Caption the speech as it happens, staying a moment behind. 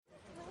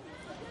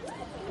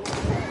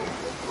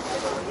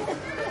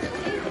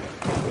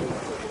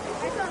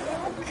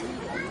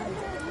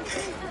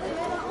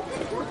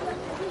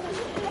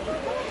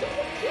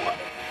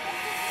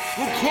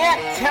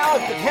can't tell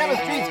if the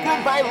chemistry's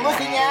good by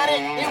looking at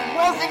it. It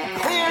wasn't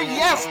clear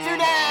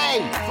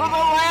yesterday. For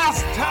the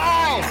last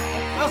time,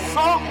 the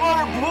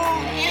saltwater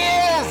pool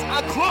is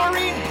a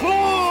chlorine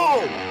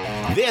pool.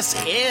 This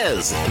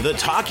is the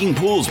Talking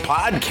Pools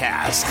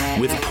podcast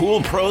with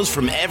pool pros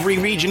from every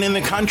region in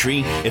the country.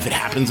 If it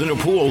happens in a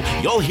pool,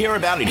 you'll hear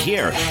about it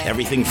here.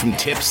 Everything from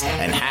tips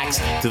and hacks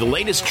to the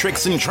latest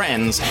tricks and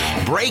trends.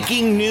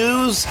 Breaking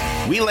news,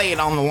 we lay it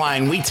on the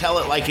line. We tell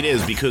it like it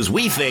is because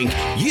we think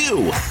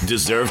you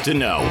deserve to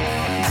know.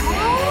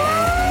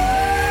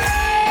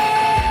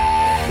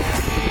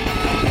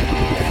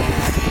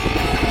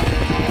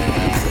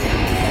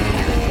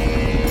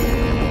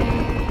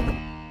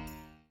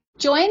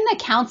 Join the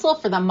Council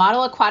for the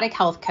Model Aquatic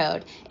Health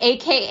Code,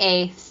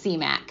 aka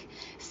CMAQ.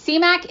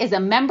 CMAQ is a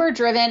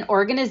member-driven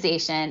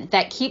organization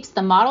that keeps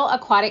the Model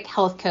Aquatic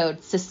Health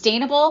Code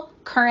sustainable,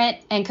 current,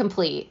 and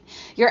complete.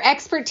 Your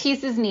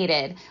expertise is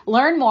needed.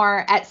 Learn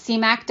more at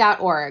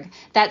cmac.org.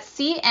 That's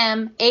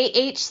CMAHC.org.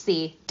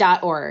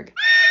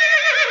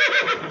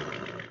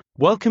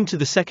 Welcome to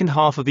the second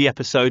half of the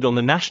episode on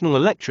the National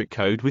Electric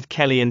Code with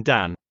Kelly and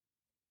Dan.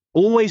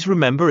 Always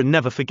remember and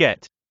never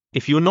forget,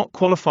 if you're not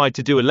qualified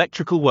to do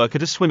electrical work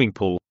at a swimming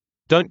pool,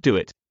 don't do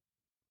it.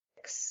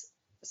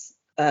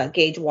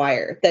 Gauge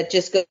wire that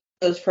just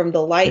goes from the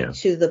light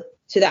to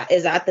that.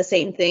 Is that the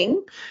same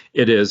thing?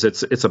 It is.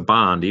 It's a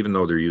bond, even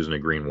though they're using a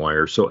green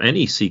wire. So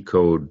NEC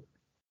code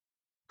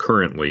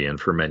currently and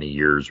for many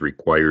years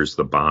requires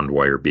the bond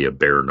wire be a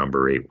bare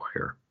number 8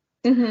 wire.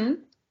 Mm-hmm.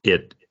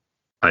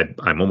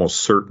 I'm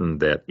almost certain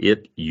that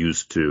it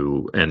used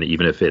to, and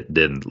even if it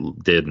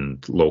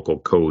didn't, local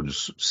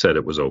codes said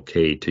it was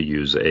okay to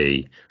use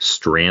a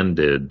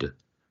stranded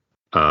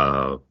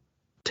 10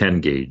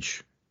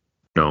 gauge.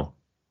 No,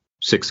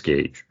 6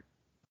 gauge.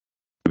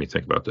 Let me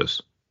think about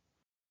this.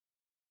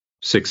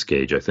 6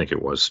 gauge, I think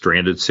it was.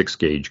 Stranded 6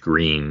 gauge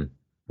green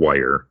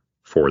wire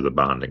for the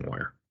bonding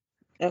wire.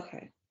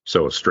 Okay.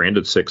 So a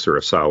stranded 6 or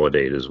a solid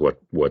 8 is what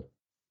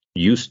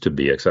used to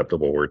be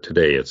acceptable, where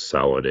today it's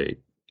solid 8.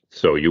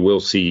 So you will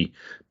see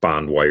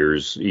bond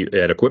wires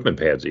at equipment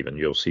pads even.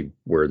 You'll see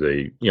where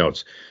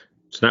it's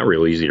not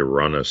real easy to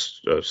run a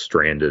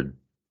stranded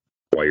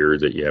wire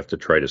that you have to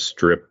try to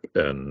strip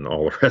and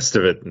all the rest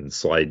of it and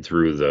slide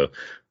through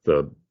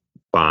the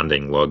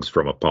bonding lugs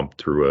from a pump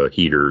through a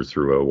heater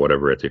through a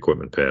whatever at the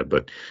equipment pad.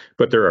 But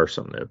there are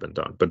some that have been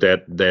done. But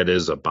that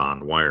is a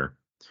bond wire.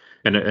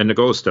 And to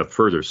go a step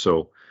further,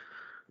 so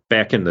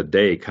back in the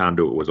day,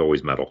 conduit was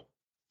always metal.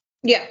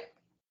 Yeah.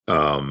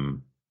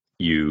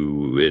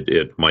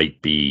 It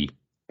might be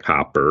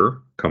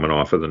copper coming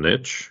off of the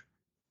niche.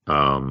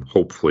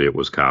 Hopefully it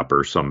was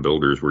copper. Some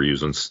builders were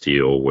using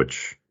steel,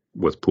 which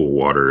with pool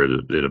water,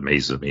 it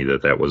amazes me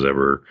that was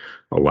ever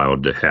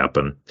allowed to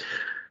happen.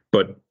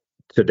 But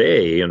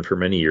today, and for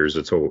many years,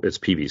 it's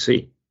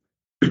PVC.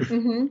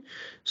 Mm-hmm.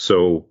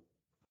 So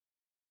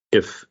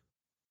if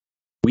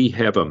we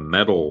have a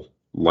metal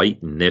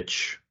light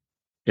niche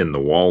in the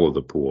wall of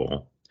the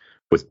pool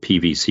with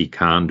PVC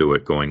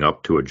conduit going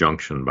up to a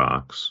junction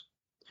box,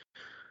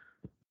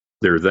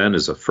 there then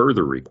is a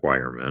further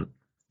requirement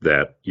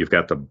that you've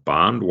got the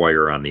bond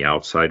wire on the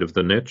outside of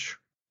the niche,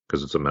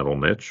 because it's a metal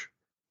niche,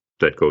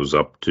 that goes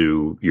up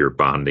to your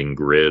bonding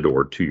grid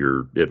or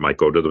it might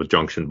go to the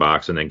junction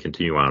box and then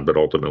continue on, but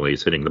ultimately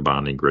it's hitting the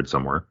bonding grid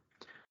somewhere.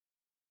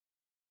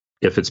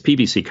 If it's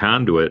PVC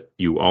conduit,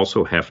 you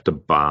also have to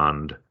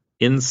bond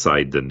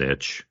inside the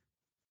niche,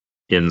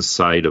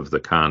 inside of the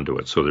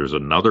conduit. So there's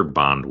another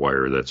bond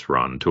wire that's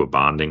run to a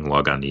bonding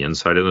lug on the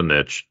inside of the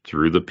niche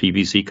through the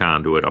PVC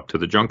conduit up to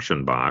the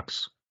junction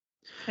box,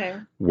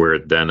 where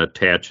it then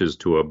attaches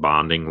to a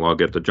bonding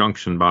lug at the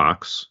junction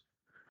box,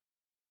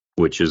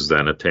 which is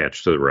then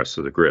attached to the rest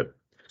of the grid.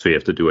 So you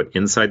have to do it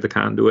inside the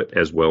conduit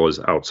as well as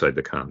outside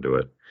the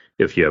conduit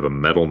if you have a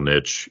metal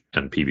niche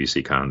and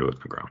PVC conduit in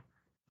the ground.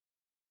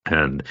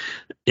 And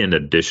in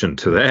addition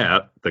to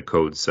that, the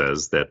code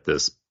says that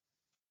this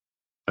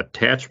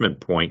attachment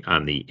point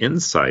on the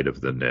inside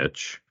of the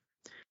niche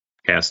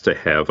has to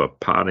have a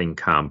potting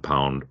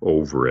compound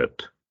over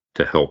it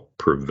to help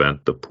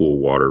prevent the pool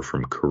water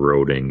from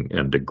corroding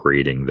and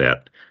degrading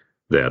that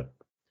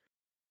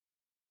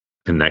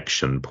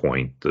connection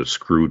point, the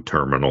screw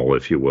terminal,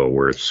 if you will,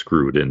 where it's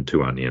screwed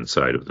into on the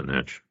inside of the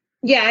niche.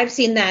 Yeah, I've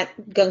seen that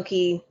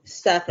gunky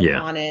stuff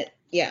on it.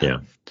 Yeah.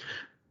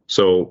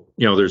 So,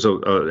 there's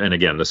and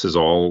again, this is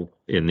all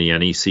in the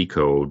NEC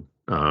code.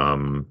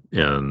 And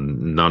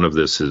none of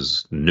this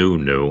is new.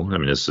 I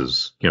mean, this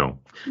is,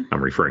 I'm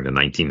referring to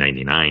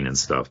 1999 and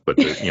stuff, but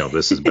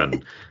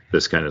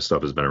this kind of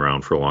stuff has been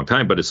around for a long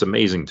time, but it's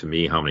amazing to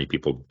me how many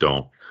people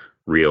don't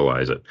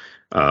realize it.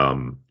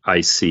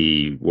 I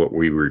see what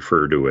we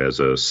refer to as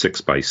a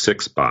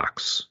 6x6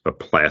 box, a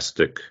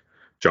plastic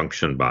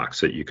junction box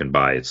that you can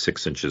buy. It's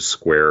 6 inches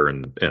square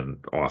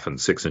and often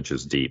 6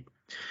 inches deep.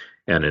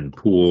 And in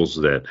pools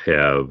that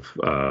have,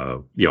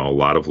 a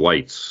lot of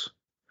lights,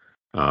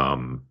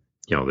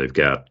 they've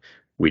got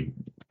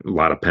a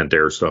lot of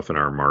Pentair stuff in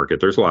our market.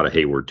 There's a lot of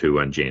Hayward too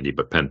and Jandy,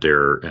 but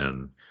Pentair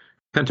and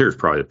Pentair is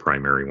probably the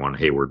primary one.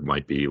 Hayward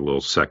might be a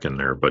little second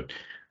there, but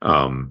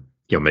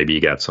maybe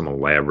you got some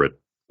elaborate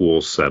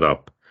pool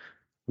setup,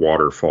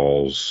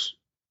 waterfalls,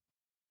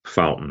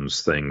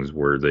 fountains, things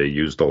where they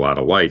used a lot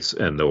of lights,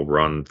 and they'll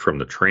run from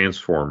the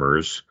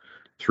transformers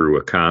through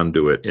a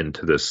conduit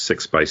into this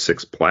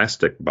 6x6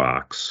 plastic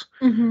box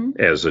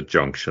as a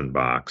junction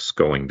box,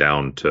 going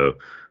down to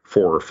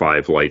 4 or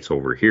 5 lights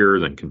over here,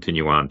 then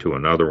continue on to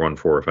another one,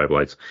 4 or 5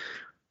 lights.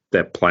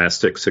 That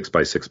plastic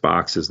 6x6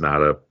 box is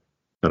not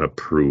an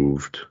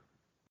approved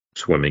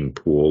swimming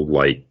pool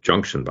light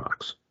junction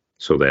box.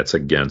 So that's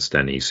against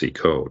NEC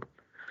code.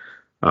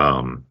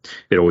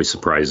 It always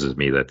surprises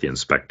me that the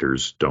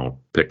inspectors don't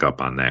pick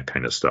up on that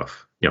kind of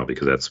stuff,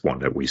 because that's one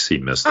that we see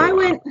missed a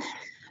lot.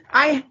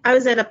 I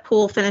was at a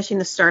pool finishing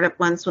the startup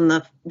once when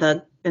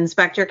the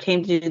inspector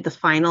came to do the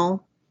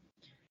final.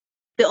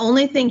 The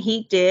only thing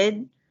he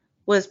did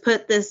was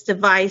put this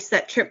device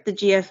that tripped the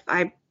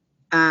GFI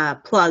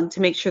plug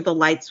to make sure the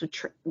lights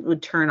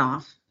would turn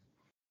off.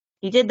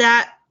 He did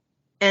that,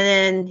 and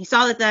then he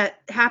saw that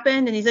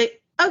happened, and he's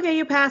like, "Okay,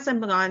 you pass. I'm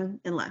gone,"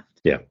 and left.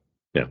 Yeah.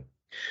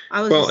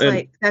 I was just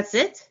like, "That's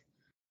it."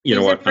 You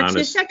know what? For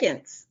 2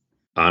 seconds.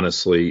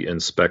 Honestly,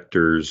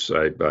 inspectors,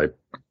 I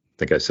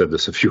think I said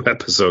this a few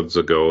episodes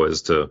ago,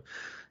 as to,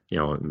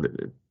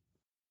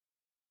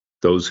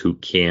 those who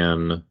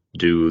can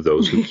do,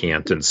 those who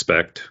can't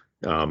inspect.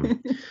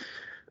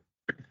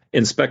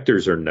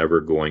 Inspectors are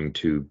never going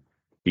to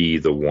be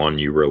the one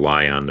you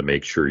rely on to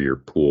make sure your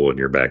pool in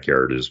your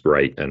backyard is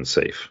right and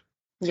safe.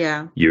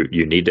 Yeah.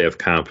 You need to have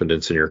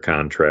confidence in your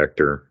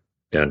contractor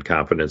and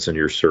confidence in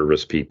your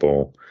service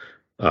people,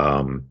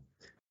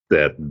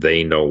 that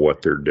they know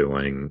what they're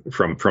doing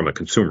from a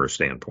consumer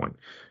standpoint.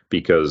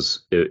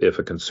 Because if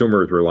a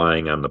consumer is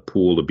relying on the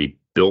pool to be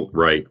built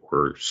right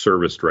or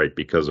serviced right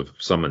because of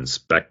some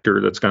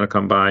inspector that's going to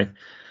come by,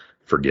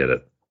 forget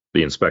it.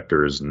 The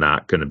inspector is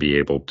not going to be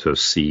able to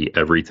see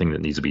everything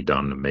that needs to be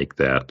done to make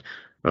that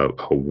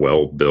a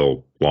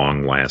well-built,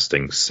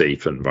 long-lasting,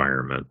 safe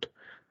environment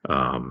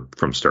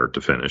from start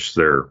to finish.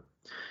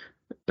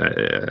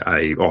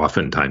 I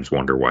oftentimes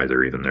wonder why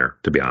they're even there,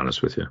 to be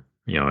honest with you.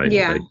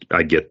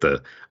 I get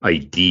the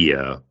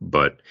idea,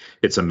 but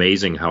it's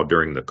amazing how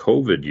during the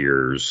COVID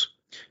years,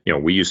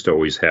 we used to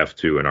always have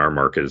to, in our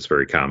market, it's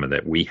very common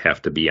that we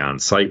have to be on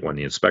site when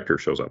the inspector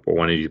shows up. Well,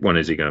 when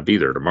is he going to be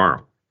there?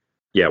 Tomorrow.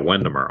 Yeah,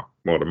 when tomorrow?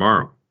 Well,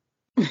 tomorrow.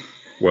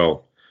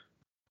 Well,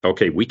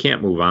 okay, we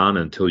can't move on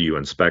until you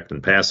inspect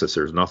and pass this.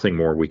 There's nothing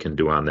more we can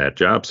do on that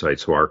job site.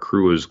 So our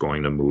crew is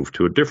going to move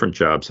to a different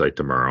job site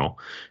tomorrow.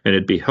 And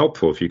it'd be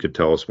helpful if you could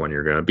tell us when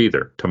you're going to be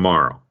there.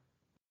 Tomorrow.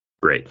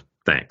 Great.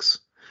 Thanks.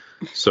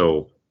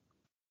 So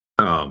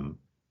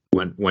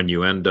when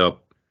you end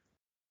up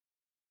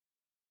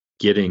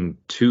getting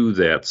to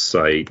that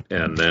site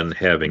and then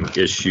having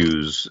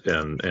issues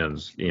and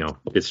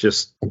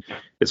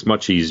it's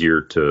much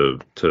easier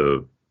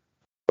to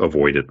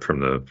avoid it from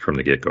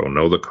the get-go.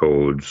 Know the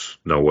codes,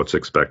 know what's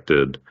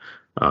expected,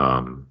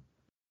 and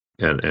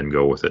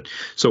go with it.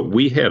 So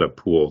we had a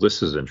pool.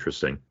 This is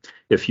interesting.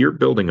 If you're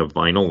building a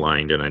vinyl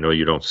lined, and I know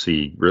you don't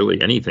see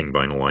really anything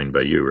vinyl lined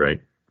by you, right?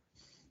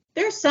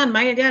 There's some.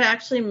 My dad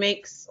actually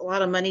makes a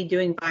lot of money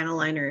doing vinyl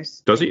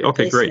liners. Does he?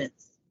 Okay, great.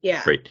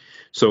 Yeah. Great.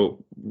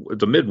 So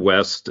the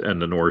Midwest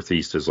and the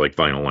Northeast is like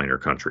vinyl liner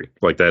country.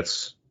 Like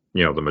that's,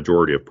 the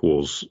majority of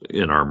pools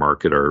in our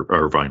market are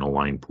vinyl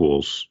line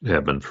pools,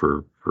 have been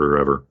for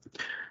forever.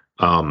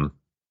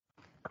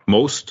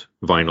 Most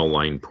vinyl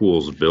line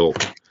pools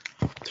built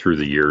through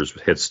the years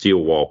had steel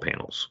wall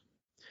panels.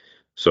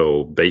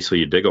 So basically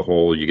you dig a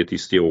hole, you get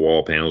these steel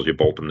wall panels, you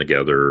bolt them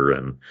together,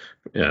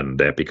 and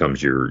that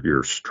becomes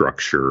your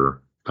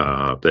structure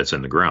that's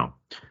in the ground.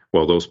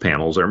 Well, those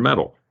panels are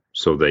metal,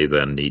 so they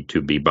then need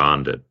to be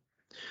bonded.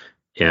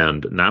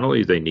 And not only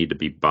do they need to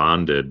be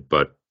bonded,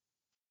 but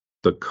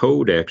the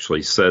code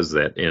actually says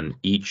that in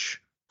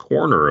each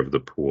corner of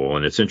the pool,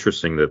 and it's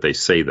interesting that they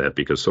say that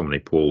because so many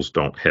pools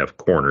don't have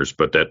corners,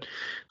 but that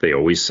they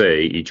always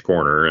say each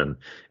corner, and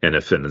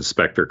if an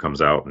inspector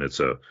comes out and it's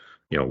a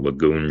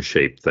lagoon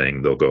shaped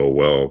thing, they'll go,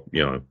 well,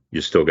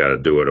 you still got to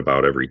do it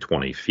about every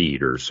 20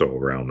 feet or so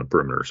around the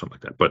perimeter or something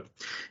like that. But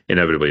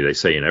inevitably they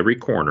say in every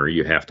corner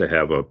you have to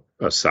have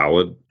a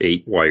solid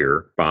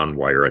 8-wire bond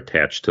wire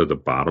attached to the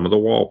bottom of the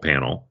wall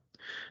panel,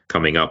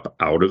 coming up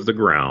out of the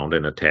ground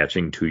and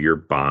attaching to your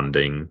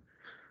bonding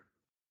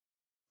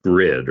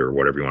grid or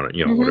whatever you want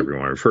to, whatever you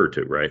want to refer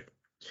to, right?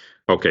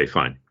 Okay,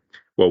 fine.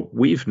 Well,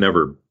 we've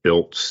never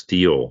built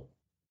steel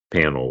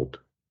paneled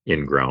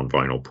in-ground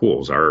vinyl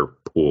pools. Our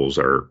pools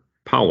are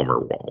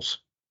polymer walls.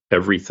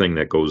 Everything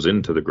that goes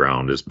into the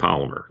ground is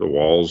polymer. The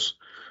walls,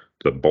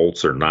 the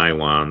bolts are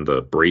nylon,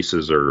 the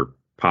braces are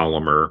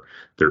polymer.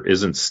 There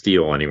isn't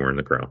steel anywhere in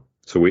the ground.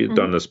 So we had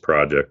done this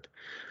project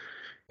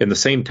in the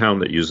same town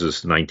that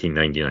uses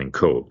 1999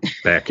 code,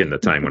 back in the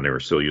time when they were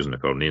still using the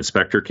code. And the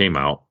inspector came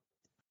out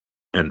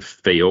and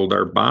failed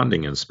our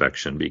bonding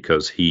inspection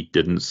because he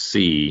didn't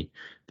see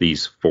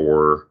these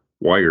 4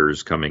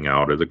 wires coming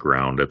out of the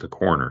ground at the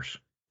corners.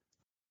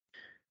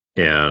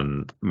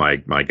 And my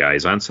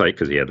guy's on site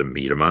because he had to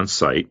meet him on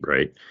site,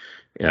 right?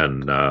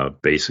 And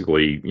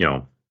basically,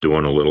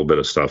 doing a little bit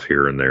of stuff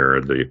here and there,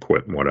 the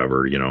equipment,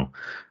 whatever,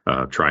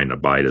 trying to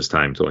bide his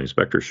time till the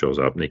inspector shows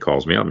up. And he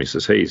calls me up and he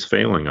says, hey, he's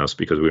failing us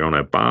because we don't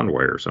have bond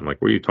wires. I'm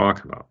like, what are you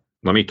talking about?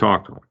 Let me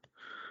talk to him.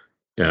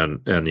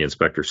 And the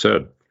inspector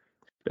said,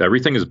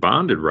 everything is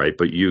bonded right,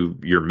 but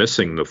you're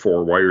missing the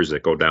 4 wires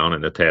that go down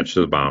and attach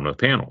to the bottom of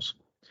the panels.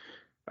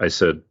 I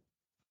said,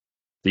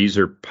 these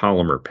are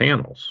polymer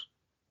panels.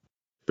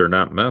 They're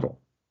not metal.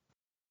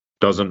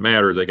 Doesn't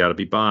matter. They got to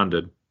be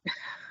bonded.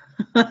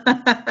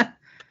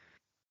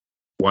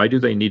 Why do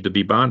they need to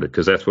be bonded?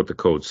 Because that's what the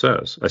code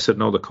says. I said,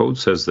 no, the code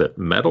says that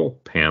metal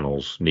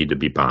panels need to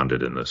be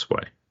bonded in this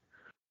way.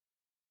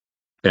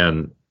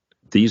 And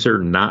these are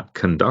not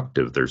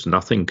conductive. There's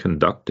nothing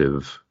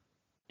conductive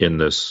in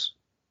this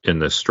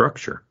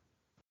structure.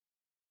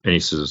 And he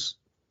says,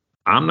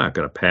 I'm not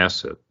going to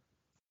pass it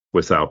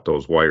without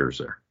those wires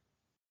there.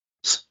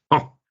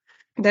 So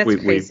that's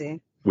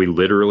crazy. We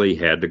literally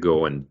had to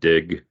go and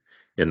dig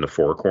in the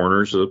 4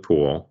 corners of the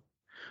pool,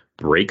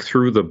 break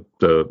through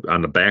the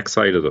on the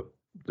backside of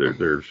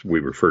there's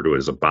we refer to it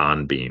as a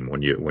bond beam.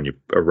 When you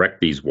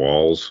erect these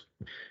walls,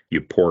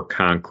 you pour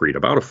concrete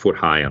about a foot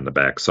high on the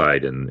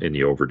backside in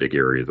the overdig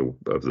area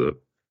of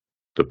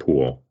the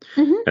pool,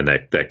 and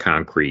that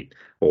concrete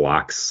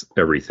locks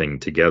everything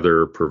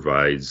together,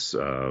 provides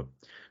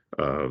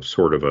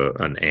sort of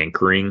an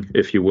anchoring,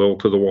 if you will,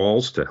 to the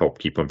walls to help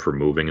keep them from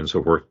moving and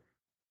so forth.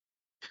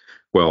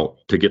 Well,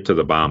 to get to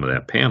the bottom of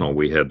that panel,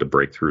 we had to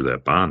break through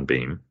that bond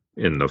beam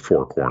in the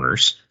 4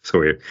 corners. So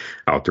we're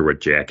out there with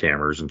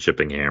jackhammers and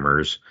chipping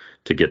hammers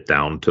to get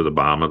down to the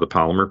bottom of the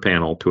polymer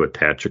panel to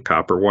attach a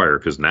copper wire,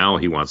 because now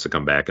he wants to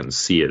come back and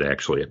see it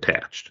actually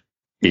attached.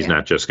 He's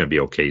not just going to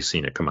be okay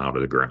seeing it come out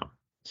of the ground.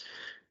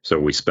 So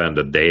we spend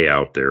a day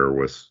out there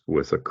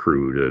with a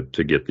crew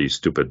to get these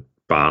stupid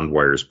bond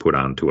wires put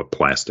onto a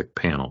plastic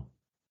panel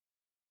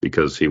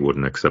because he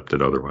wouldn't accept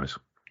it otherwise.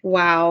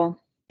 Wow.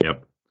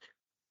 Yep.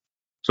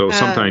 So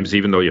sometimes,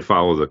 even though you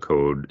follow the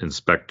code,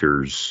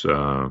 inspectors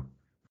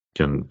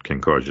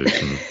can cause you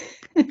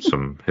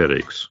some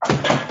headaches.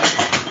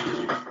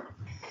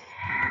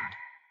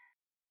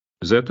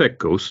 Is that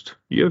ghost?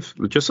 You have,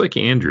 just like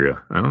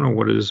Andrea. I don't know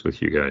what it is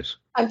with you guys.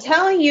 I'm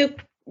telling you,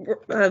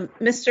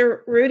 Mr.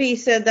 Rudy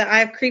said that I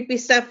have creepy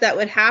stuff that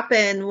would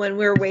happen when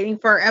we were waiting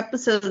for our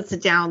episodes to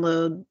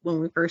download when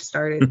we first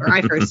started, or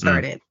I first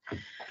started.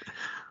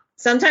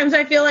 Sometimes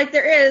I feel like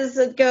there is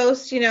a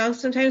ghost,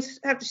 sometimes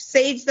I have to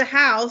sage the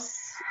house.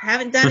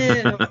 Haven't done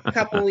it in a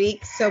couple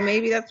weeks, so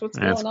maybe that's what's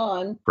going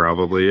on.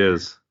 Probably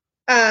is.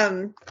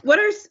 What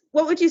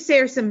would you say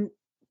are some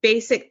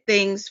basic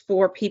things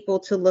for people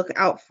to look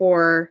out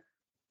for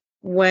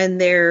when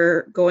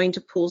they're going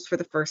to pools for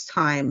the first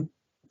time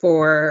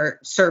for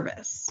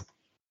service?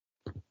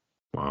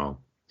 Wow.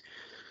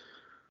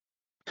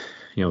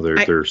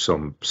 There's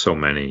so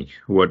many.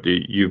 What do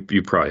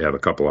you probably have a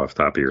couple off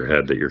the top of your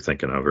head that you're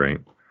thinking of, right?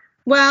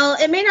 Well,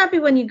 it may not be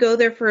when you go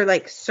there for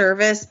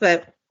service,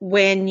 but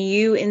when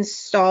you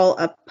install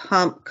a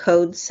pump,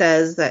 code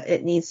says that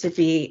it needs to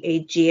be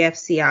a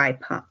GFCI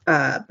pump,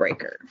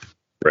 breaker.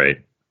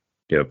 Right.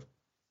 Yep.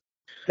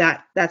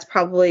 That's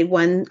probably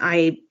one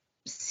I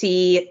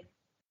see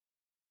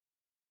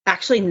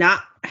actually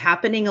not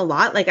happening a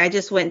lot. Like I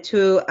just went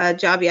to a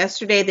job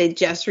yesterday. They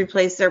just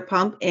replaced their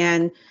pump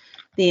and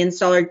the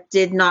installer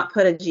did not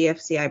put a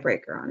GFCI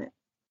breaker on it.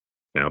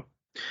 Yeah.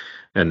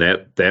 And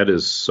that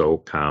is so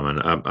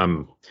common.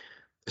 I'm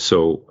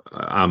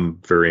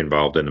very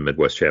involved in the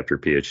Midwest chapter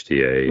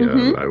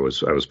PHTA. I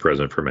was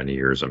president for many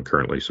years. I'm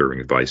currently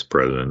serving as vice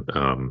president.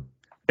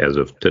 As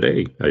of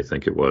today, I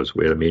think it was.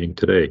 We had a meeting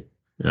today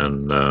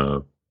and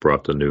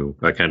brought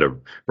I kind of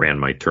ran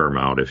my term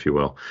out, if you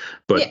will.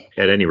 But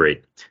at any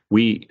rate,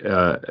 we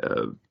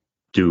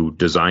do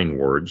design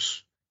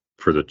awards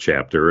for the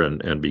chapter,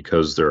 and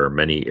because there are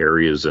many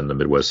areas in the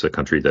Midwest of the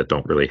country that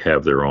don't really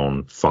have their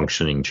own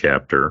functioning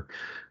chapter,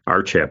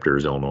 our chapter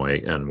is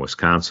Illinois and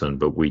Wisconsin,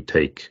 but we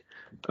take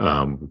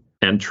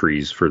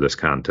entries for this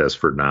contest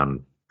for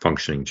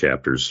non-functioning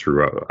chapters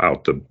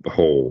throughout the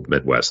whole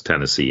Midwest: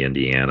 Tennessee,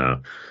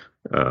 Indiana,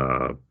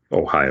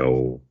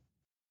 Ohio,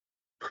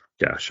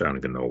 gosh, I don't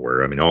even know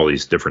where. I mean, all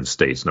these different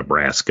states,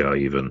 Nebraska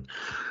even.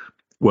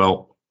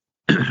 Well,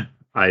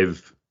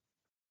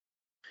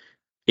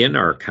 in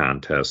our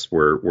contests,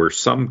 where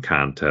some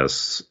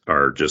contests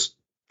are just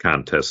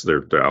contests,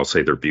 I'll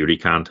say they're beauty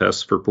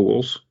contests for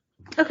pools.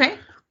 Okay.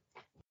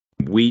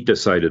 We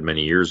decided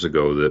many years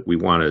ago that we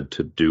wanted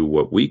to do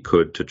what we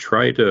could to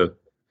try to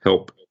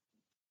help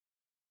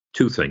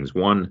 2 things.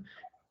 One,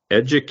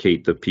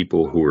 educate the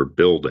people who are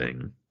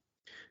building,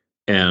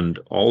 and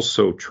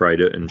also try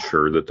to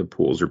ensure that the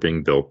pools are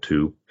being built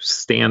to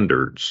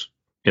standards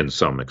in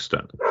some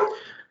extent.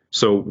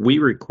 So we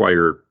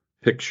require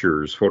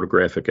pictures,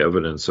 photographic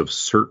evidence of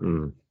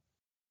certain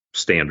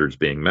standards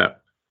being met.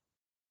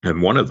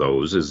 And one of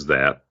those is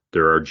that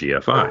there are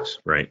GFIs,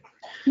 right?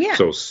 Yeah.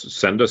 So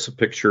send us a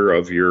picture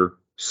of your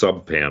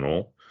sub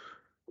panel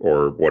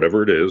or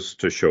whatever it is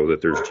to show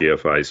that there's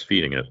GFIs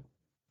feeding it.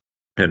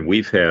 And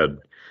we've had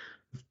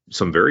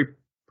some very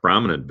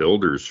prominent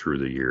builders through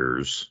the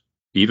years,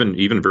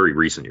 even very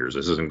recent years.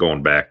 This isn't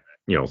going back,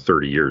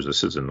 30 years.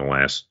 This is in the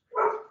last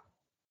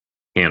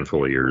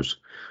handful of years,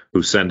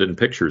 who send in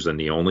pictures, and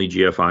the only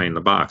GFI in the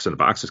box, and the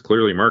box is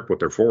clearly marked what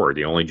they're for.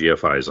 The only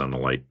GFI is on the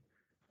light.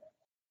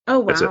 Oh,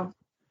 wow. That's it.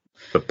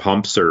 The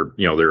pumps are,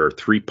 there are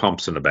 3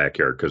 pumps in the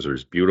backyard because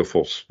there's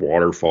beautiful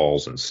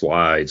waterfalls and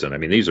slides. And I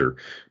mean, these are $1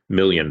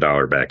 million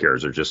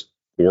backyards. They're just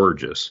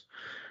gorgeous,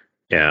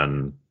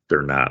 and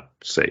they're not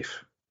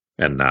safe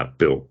and not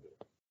built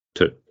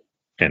to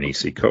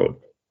NEC code.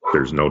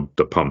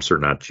 The pumps are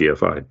not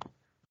GFI.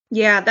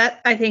 Yeah, that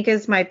I think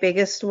is my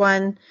biggest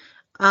one.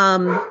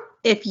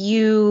 If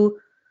you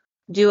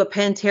do a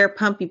Pentair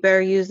pump, you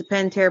better use the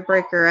Pentair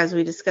breaker, as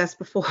we discussed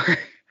before.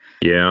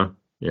 Yeah.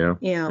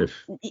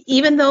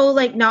 Even though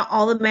not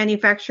all the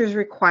manufacturers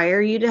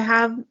require you to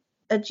have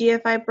a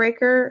GFI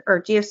breaker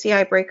or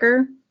GFCI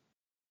breaker,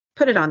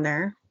 put it on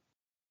there.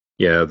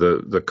 Yeah,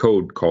 the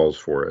code calls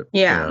for it.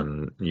 Yeah.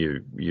 And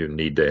you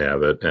need to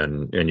have it.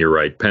 And you're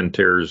right,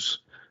 Pentair's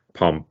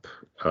pump,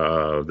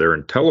 their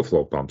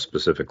IntelliFlow pump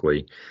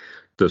specifically.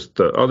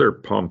 The other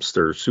pumps,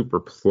 they're super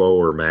flow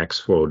or max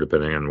flow,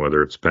 depending on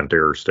whether it's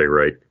Pentair or Stay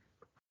Right.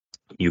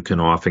 You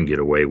can often get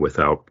away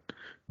without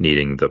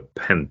needing the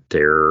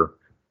Pentair,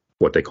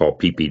 what they call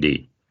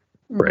PPD,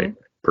 right?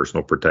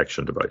 Personal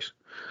protection device.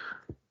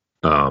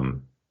 The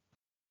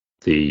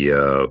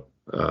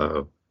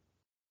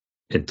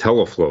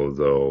IntelliFlow,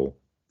 though,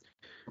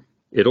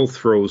 it'll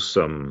throw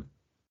some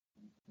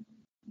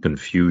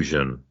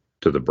confusion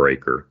to the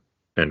breaker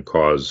and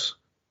cause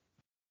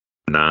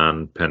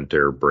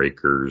non-Pentair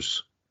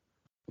breakers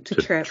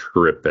to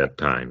trip at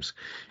times.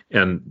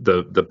 And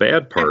the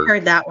bad part, I've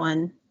heard that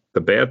one.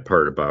 The bad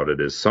part about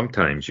it is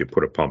sometimes you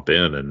put a pump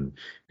in and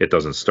it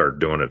doesn't start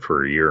doing it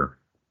for a year,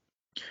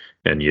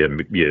 and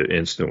you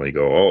instantly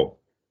go, oh,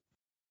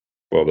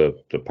 well,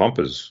 the pump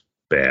is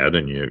bad,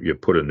 and you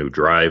put a new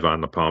drive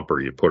on the pump,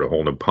 or you put a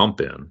whole new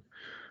pump in,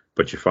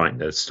 but you find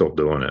that it's still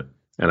doing it.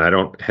 And I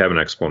don't have an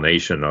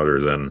explanation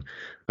other than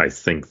I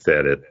think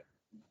that it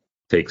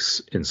takes,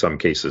 in some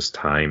cases,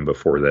 time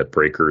before that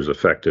breaker is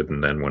affected,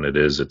 and then when it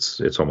is,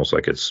 it's almost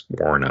like it's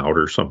worn out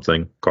or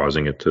something,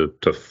 causing it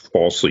to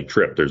falsely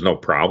trip. There's no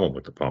problem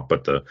with the pump,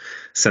 but the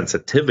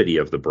sensitivity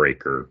of the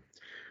breaker,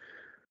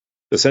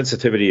 the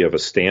sensitivity of a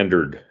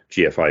standard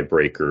GFI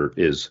breaker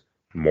is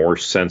more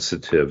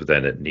sensitive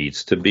than it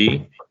needs to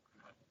be.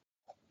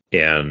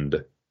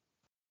 And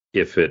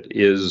if it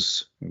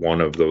is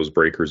one of those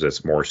breakers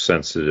that's more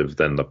sensitive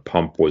than the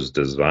pump was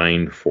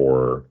designed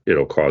for,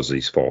 it'll cause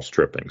these false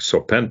trippings.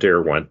 So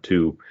Pentair went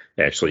to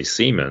actually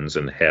Siemens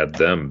and had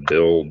them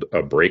build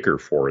a breaker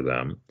for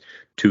them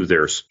to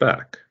their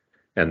spec,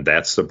 and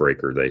that's the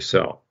breaker they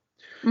sell.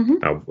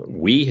 Now,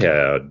 we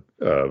had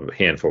a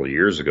handful of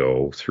years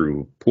ago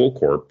through Pool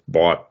Corp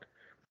bought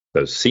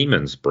the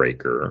Siemens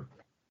breaker,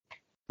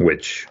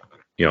 which,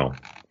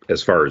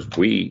 as far as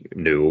we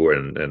knew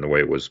and the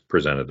way it was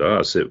presented to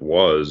us, it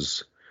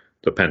was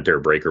the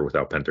Pentair breaker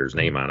without Pentair's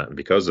name on it. And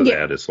because of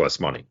that, it's less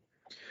money.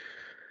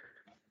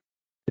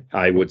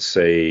 I would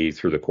say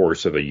through the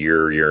course of a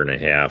year and a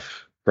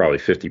half, probably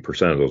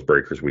 50% of those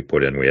breakers we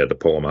put in, we had to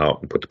pull them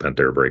out and put the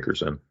Pentair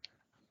breakers in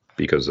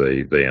because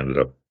they ended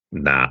up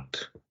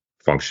not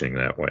functioning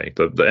that way.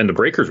 And the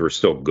breakers were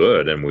still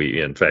good, and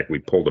in fact we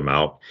pulled them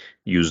out,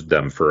 used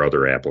them for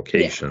other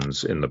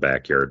applications in the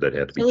backyard that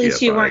had to be. At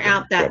least you weren't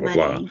out that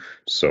money.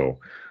 So,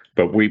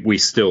 but we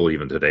still,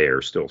 even today,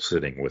 are still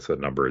sitting with a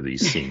number of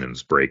these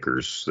Siemens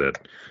breakers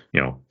that,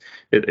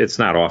 it's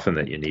not often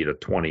that you need a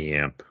 20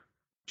 amp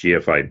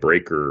GFI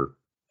breaker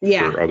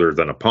for other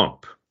than a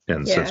pump.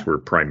 And since we're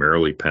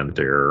primarily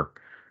Pentair,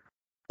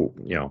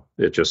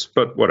 it just,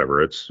 but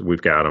whatever,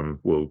 we've got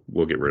them.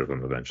 We'll get rid of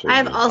them eventually.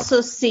 I've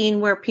also seen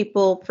where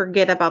people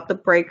forget about the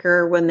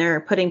breaker when they're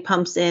putting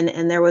pumps in,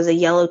 and there was a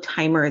yellow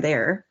timer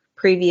there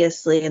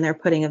previously, and they're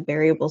putting a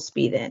variable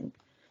speed in,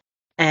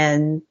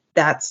 and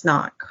that's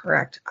not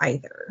correct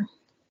either.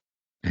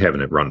 Having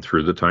it run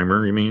through the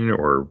timer, you mean,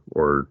 or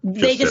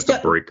just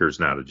that the breaker's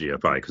not a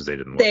GFI because they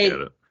didn't look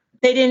at it.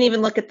 They didn't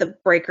even look at the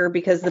breaker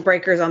because the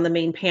breaker's on the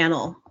main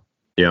panel.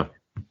 Yeah.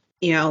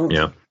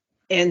 Yeah.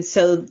 And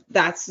so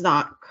that's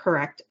not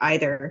correct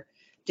either.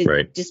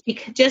 Right. Just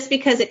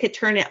because it could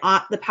turn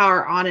the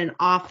power on and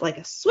off like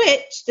a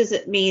switch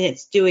doesn't mean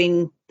it's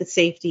doing the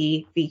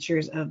safety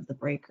features of the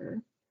breaker.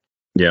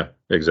 Yeah,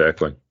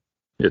 exactly.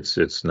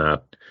 It's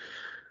not,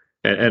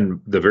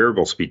 and the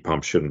variable speed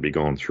pump shouldn't be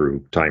going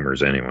through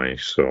timers anyway.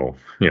 So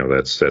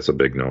that's a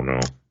big no-no.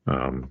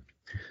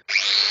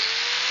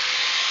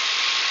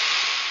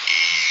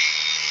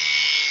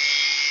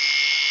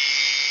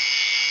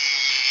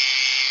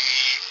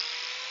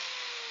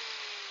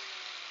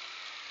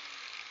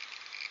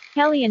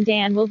 Kelly and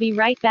Dan will be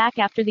right back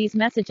after these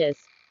messages.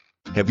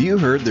 Have you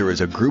heard there is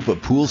a group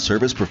of pool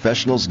service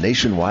professionals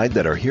nationwide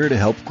that are here to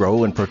help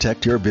grow and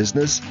protect your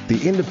business?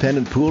 The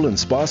Independent Pool and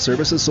Spa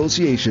Service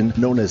Association,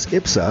 known as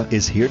IPSA,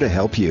 is here to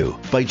help you.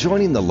 By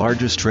joining the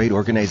largest trade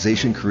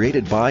organization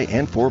created by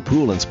and for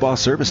pool and spa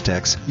service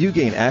techs, you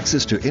gain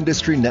access to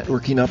industry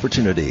networking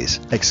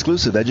opportunities,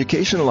 exclusive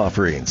educational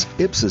offerings,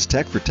 IPSA's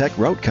Tech for Tech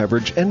route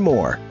coverage, and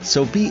more.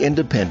 So be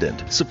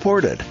independent,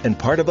 supported, and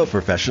part of a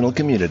professional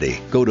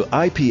community. Go to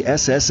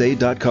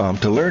ipssa.com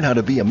to learn how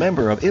to be a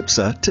member of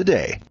IPSA today.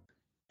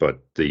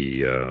 But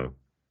the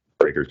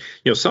breakers,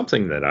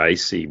 something that I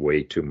see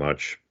way too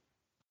much,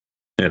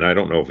 and I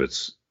don't know if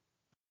it's,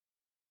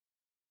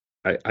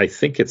 I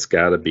think it's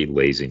got to be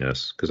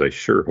laziness, because I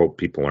sure hope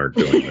people aren't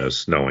doing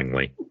this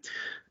knowingly.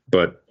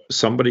 But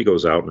somebody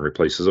goes out and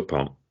replaces a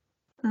pump,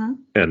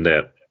 and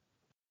that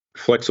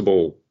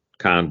flexible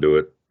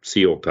conduit,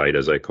 seal tight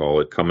as I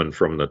call it, coming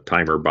from the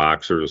timer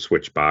box or the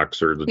switch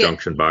box or the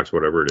junction box,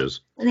 whatever it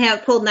is. And they have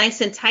it pulled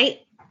nice and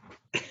tight.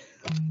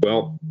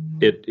 Well,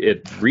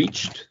 it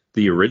reached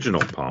the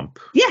original pump.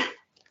 Yeah.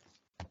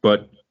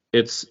 But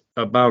it's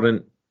about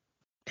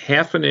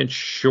half an inch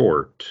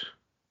short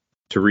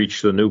to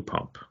reach the new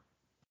pump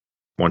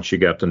once you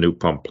got the new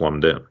pump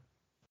plumbed in.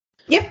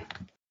 Yep.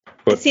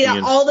 But I see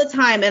that all the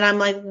time, and I'm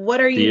like, what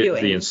are you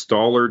doing? The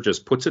installer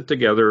just puts it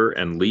together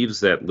and leaves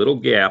that little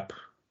gap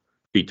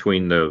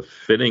between the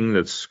fitting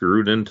that's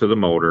screwed into the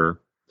motor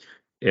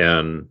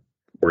and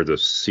where the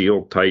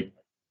seal tight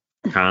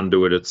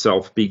conduit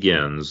itself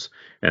begins,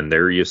 and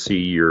there you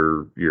see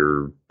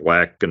your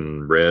black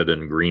and red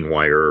and green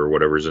wire or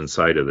whatever's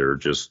inside of there,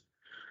 just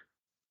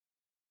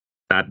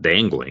not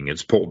dangling.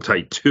 It's pulled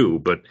tight too,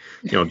 but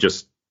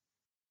just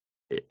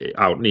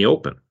out in the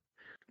open.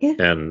 Yeah.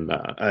 And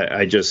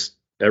I just,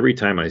 every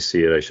time I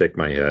see it, I shake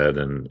my head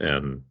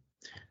and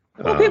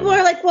well, people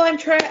are like, well,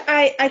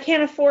 I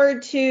can't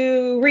afford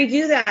to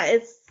redo that.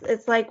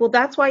 It's like, well,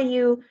 that's why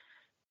you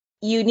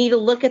need to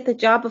look at the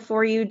job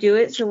before you do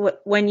it. So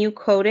when you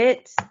quote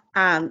it,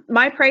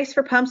 my price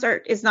for pumps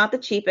is not the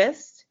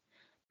cheapest,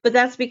 but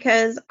that's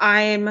because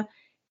I'm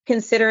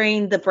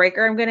considering the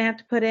breaker I'm going to have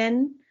to put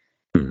in.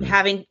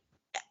 I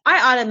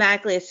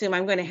automatically assume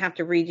I'm going to have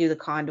to redo the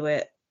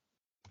conduit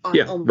on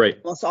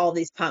almost all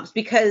these pumps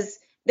because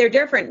they're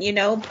different.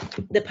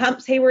 The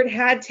pumps Hayward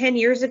had 10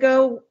 years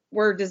ago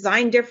were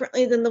designed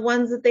differently than the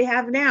ones that they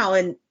have now.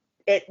 And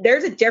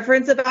there's a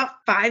difference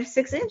about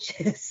 5-6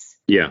 inches.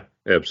 Yeah,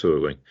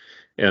 absolutely.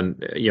 And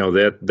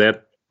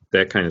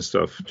that kind of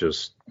stuff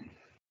just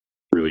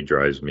really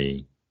drives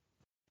me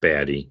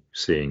batty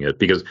seeing it,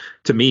 because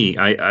to me,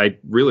 I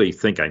really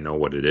think I know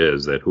what it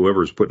is, that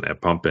whoever's putting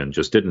that pump in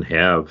just didn't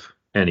have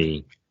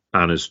any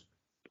on his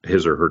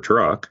or her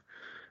truck.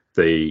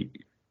 They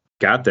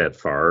got that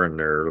far and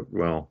they're,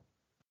 well,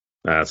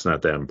 that's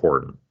not that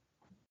important.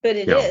 But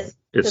it is.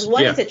 Because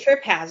it's a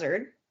trip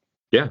hazard.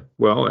 Yeah.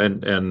 Well,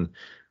 and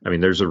I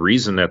mean, there's a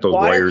reason that those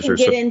water wires can are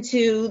get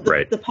into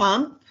the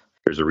pump.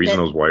 There's a reason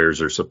those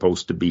wires are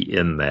supposed to be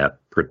in that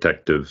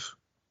protective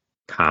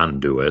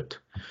conduit,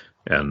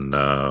 and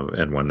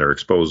when they're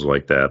exposed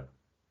like that,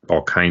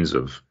 all kinds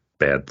of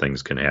bad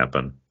things can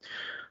happen.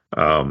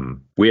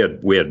 We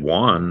had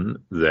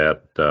one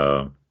that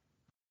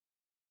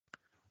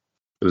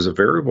it was a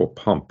variable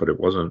pump, but it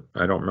wasn't.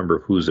 I don't remember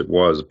whose it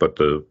was, but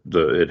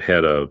it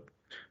had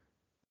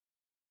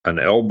an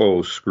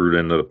elbow screwed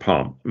into the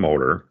pump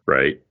motor,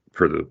 right,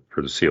 for the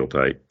seal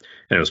tight,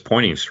 and it was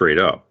pointing straight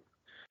up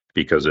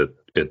because it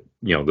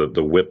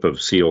the whip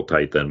of seal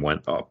tight then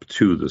went up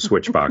to the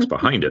switch box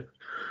behind it.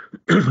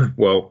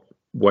 Well,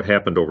 what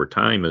happened over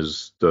time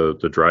is the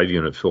drive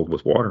unit filled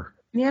with water.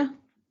 Yeah.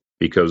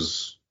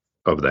 Because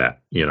of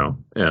that,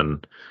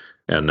 and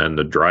then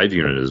the drive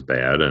unit is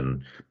bad.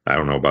 And I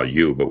don't know about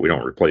you, but we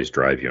don't replace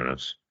drive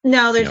units.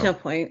 No, there's no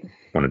point.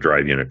 When a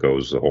drive unit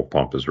goes, the whole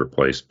pump is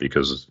replaced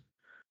because,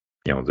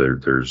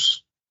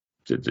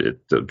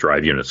 the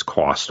drive units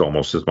cost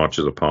almost as much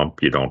as a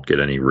pump. You don't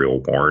get any real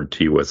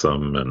warranty with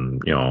them,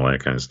 and all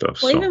that kind of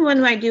stuff. Well, even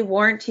when I do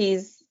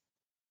warranties,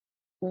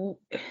 if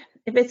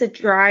it's a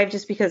drive,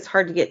 just because it's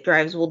hard to get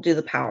drives, we'll do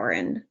the power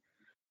end.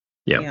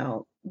 Yeah.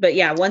 But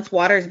yeah, once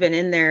water's been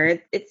in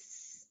there,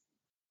 it's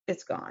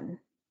gone.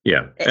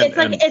 Yeah.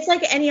 It's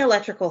like any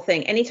electrical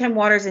thing. Anytime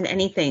water's in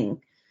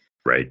anything.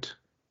 Right.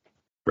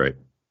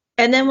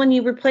 And then when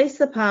you replace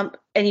the pump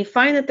and you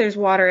find that there's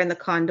water in the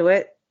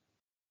conduit,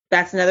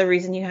 that's another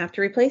reason you have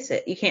to replace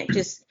it. You can't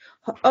just,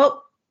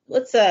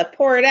 let's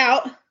pour it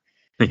out.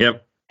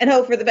 Yep. And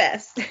hope for the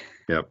best.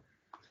 Yep.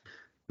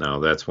 No,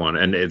 that's one.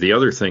 And the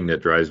other thing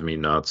that drives me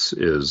nuts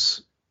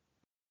is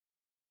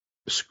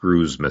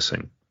screws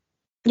missing.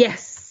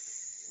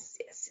 Yes.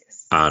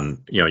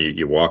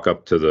 You walk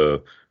up to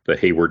the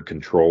Hayward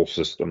control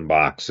system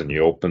box and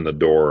you open the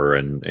door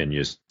and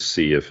you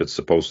see if it's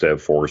supposed to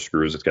have 4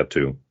 screws, it's got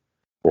 2,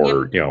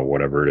 or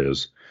whatever it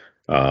is.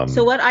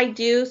 So what I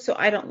do so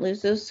I don't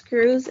lose those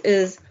screws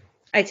is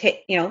I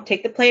take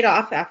the plate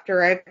off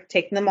after I've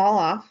taken them all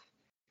off.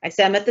 I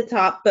set them at the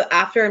top, but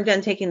after I'm done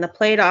taking the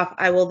plate off,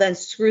 I will then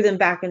screw them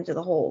back into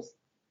the holes.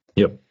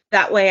 Yep.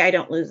 That way I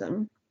don't lose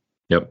them.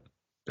 Yep.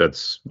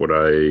 That's what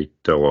I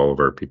tell all of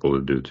our people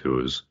to do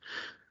too is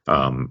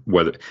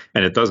whether,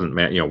 and it doesn't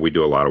matter, we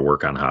do a lot of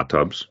work on hot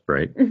tubs,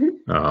 right?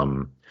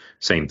 Mm-hmm.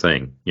 Same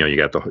thing.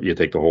 You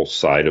take the whole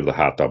side of the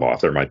hot tub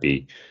off. There might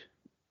be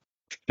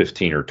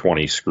 15 or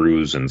 20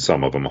 screws and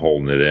some of them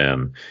holding it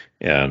in.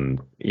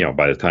 And,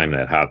 by the time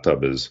that hot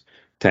tub is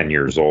 10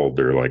 years old,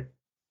 they're like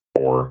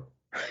 4.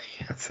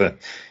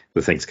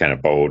 The thing's kind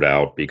of bowed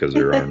out because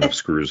there aren't enough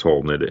screws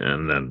holding it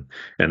in.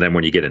 And then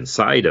when you get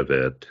inside of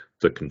it,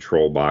 the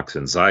control box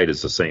inside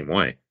is the same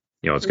way.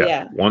 It's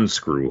got 1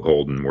 screw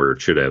holding where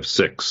it should have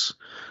 6,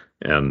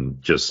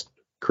 and just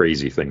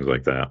crazy things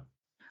like that.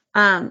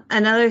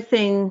 Another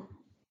thing,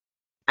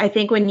 I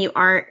think when you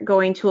aren't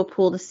going to a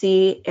pool to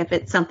see if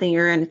it's something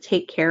you're going to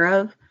take care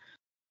of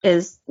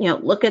is,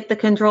 look at the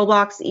control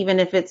box, even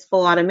if it's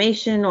full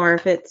automation or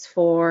if it's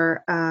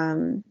for,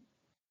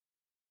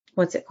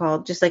 what's it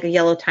called? Just like a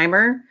yellow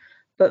timer,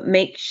 but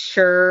make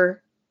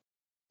sure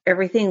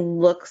everything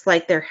looks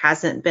like there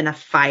hasn't been a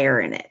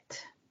fire in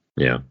it.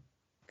 Yeah.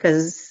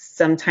 Because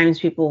sometimes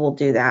people will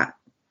do that.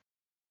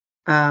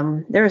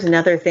 There was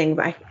another thing,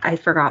 but I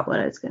forgot what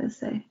I was going to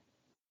say.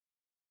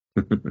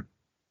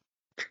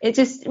 It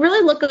just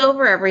really look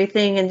over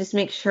everything and just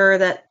make sure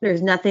that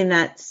there's nothing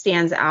that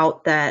stands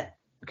out that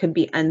could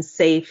be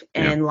unsafe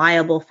and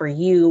liable for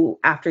you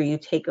after you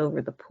take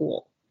over the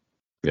pool.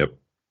 Yep.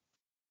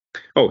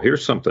 Oh,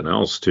 here's something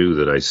else too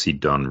that I see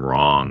done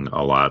wrong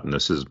a lot, and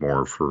this is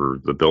more for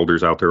the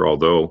builders out there.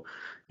 Although,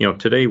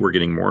 today we're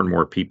getting more and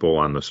more people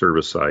on the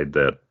service side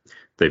that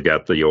they've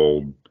got the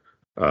old,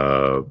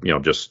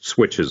 just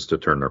switches to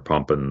turn their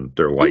pump and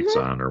their lights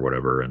on or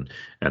whatever,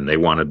 and they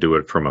want to do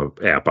it from an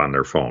app on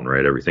their phone,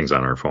 right? Everything's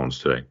on our phones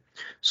today.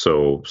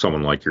 So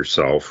someone like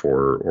yourself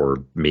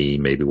or me,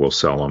 maybe we'll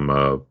sell them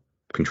a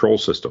control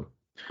system.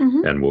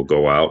 And we'll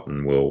go out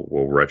and we'll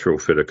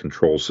retrofit a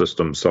control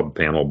system, sub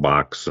panel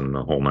box, and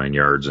the whole 9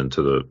 yards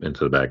into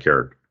the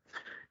backyard.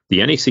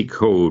 The NEC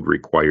code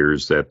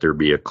requires that there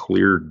be a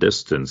clear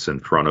distance in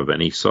front of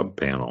any sub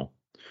panel.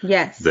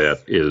 Yes.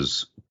 That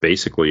is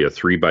basically a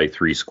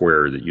 3x3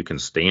 square that you can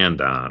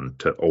stand on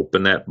to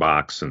open that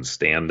box and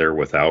stand there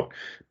without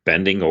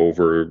bending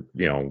over,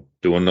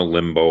 doing the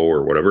limbo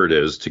or whatever it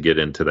is to get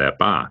into that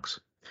box.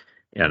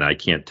 And I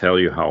can't tell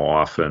you how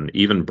often,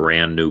 even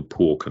brand new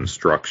pool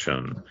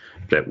construction,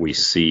 that we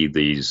see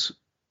these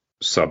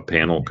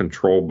sub-panel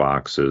control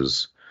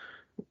boxes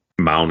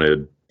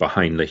mounted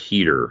behind the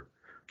heater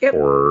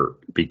or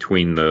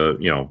between the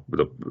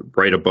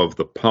right above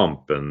the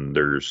pump. And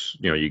there's,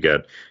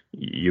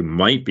 you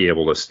might be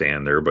able to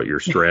stand there, but you're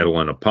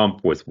straddling a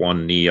pump with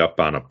one knee up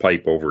on a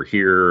pipe over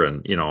here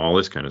and, all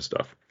this kind of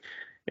stuff.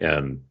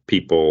 And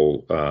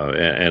people,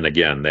 and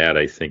again, that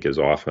I think is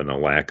often a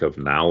lack of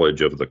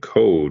knowledge of the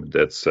code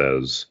that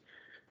says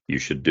you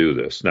should do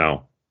this.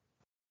 Now,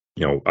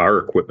 our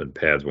equipment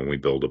pads, when we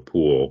build a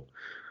pool,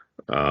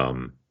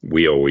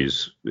 we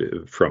always,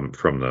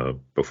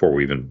 before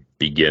we even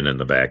begin in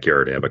the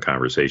backyard, have a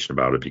conversation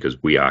about it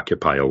because we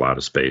occupy a lot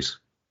of space.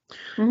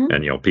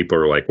 And, people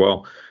are like,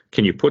 well,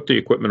 can you put the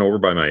equipment over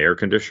by my air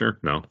conditioner?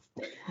 No,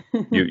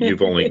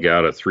 you've only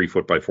got a 3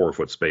 foot by 4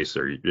 foot space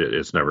there.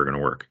 It's never going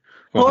to work.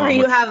 Well, or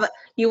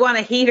you want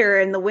a heater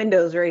in the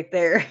windows right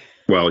there.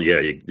 Well,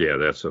 yeah,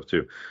 that stuff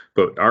too.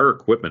 But our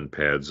equipment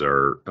pads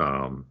are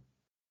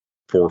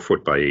 4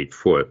 foot by 8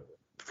 foot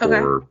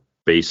for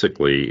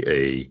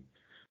basically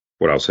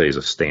what I'll say is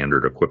a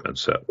standard equipment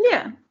set.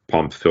 Yeah.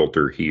 Pump,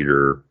 filter,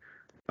 heater.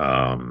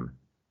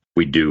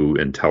 We do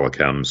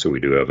IntelliChem, so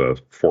we do have a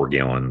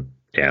 4-gallon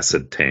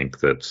acid tank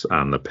that's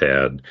on the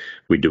pad.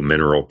 We do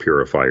mineral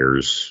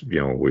purifiers.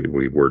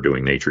 We're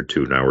doing Nature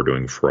 2 now. We're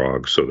doing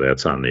Frog, so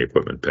that's on the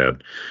equipment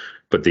pad.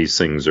 But these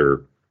things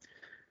are,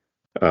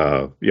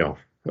 a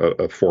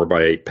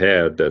 4x8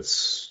 pad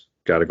that's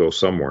got to go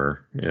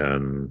somewhere,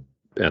 and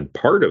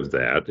part of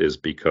that is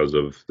because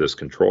of this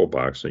control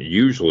box. And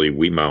usually,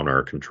 we mount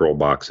our control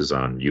boxes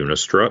on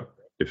Unistrut.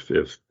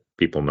 If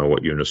people know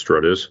what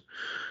Unistrut is,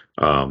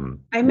 I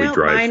mount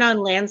mine on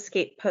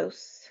landscape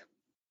posts.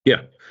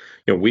 Yeah.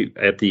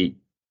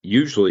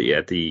 Usually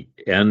at the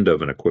end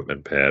of an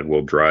equipment pad,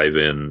 we'll drive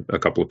in a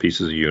couple of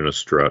pieces of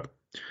Unistrut,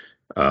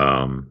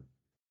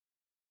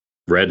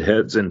 red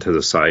heads into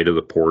the side of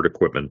the poured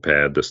equipment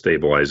pad to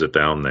stabilize it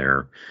down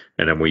there.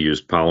 And then we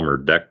use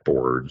polymer deck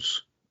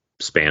boards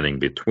spanning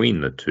between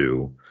the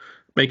two,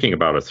 making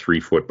about a 3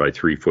 foot by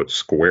 3 foot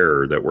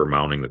square that we're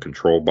mounting the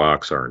control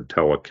box, our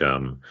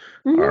IntelliChem,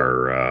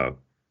 our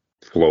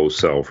flow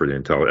cell for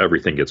the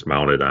everything gets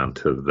mounted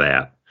onto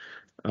that.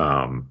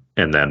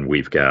 And then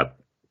we've got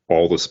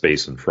all the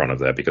space in front of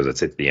that because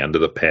it's at the end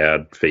of the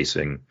pad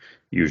facing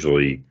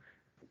usually,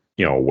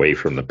 away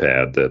from the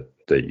pad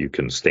that you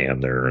can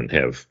stand there and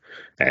have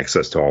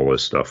access to all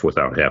this stuff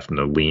without having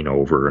to lean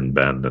over and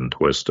bend and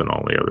twist and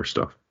all the other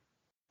stuff.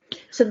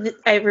 So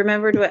I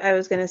remembered what I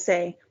was going to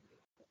say.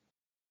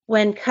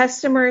 When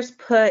customers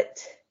put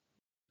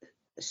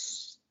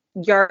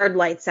yard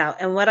lights out,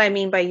 and what I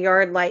mean by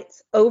yard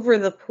lights over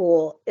the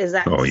pool is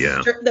that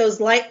those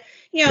light,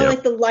 Yep. Yep.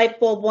 Like the light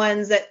bulb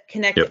ones that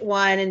connect Yep. at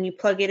one and you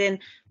plug it in.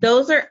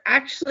 Those are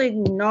actually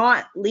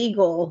not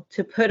legal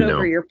to put over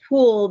No. your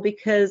pool,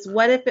 because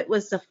what if it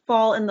was to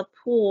fall in the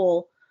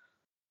pool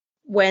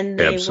when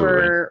they Absolutely.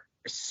 were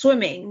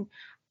swimming?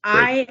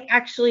 Right. I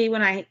actually,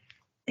 when I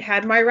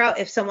had my route,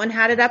 if someone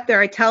had it up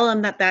there, I tell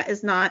them that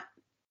is not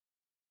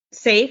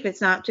safe.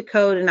 It's not to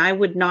code, and I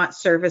would not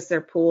service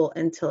their pool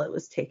until it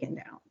was taken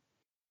down.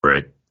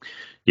 Right.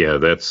 Yeah,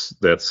 that's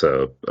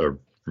a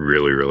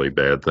really, really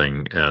bad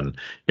thing. And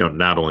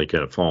not only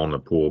can it fall in the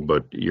pool,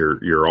 but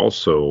you're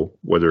also,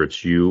 whether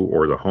it's you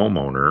or the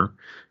homeowner,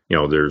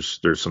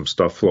 there's some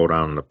stuff float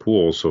down in the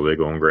pool, so they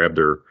go and grab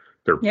their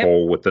Yep.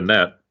 pole with the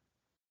net,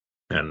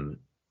 and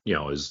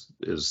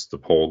is the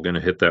pole going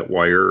to hit that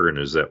wire, and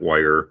is that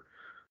wire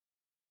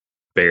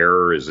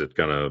bare? Is it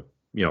going to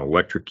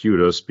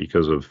electrocute us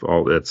because of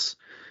all that's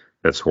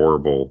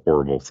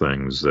horrible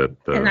things that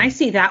And I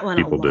see that one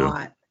a people do.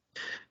 lot.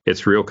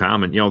 It's real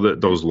common.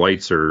 Those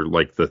lights are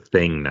like the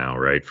thing now,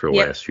 right? For the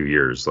Yep. last few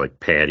years, like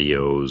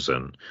patios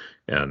and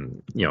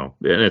and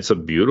it's a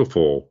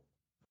beautiful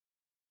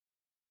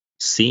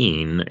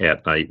scene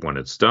at night when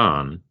it's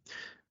done.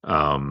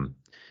 And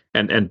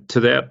to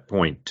that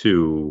point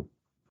too,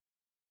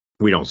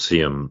 we don't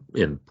see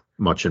them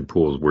much in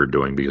pools we're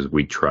doing, because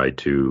we try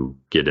to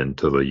get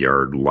into the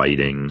yard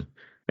lighting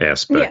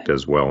aspect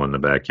as well in the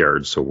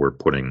backyard. So we're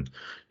putting,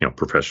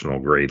 professional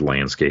grade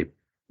landscape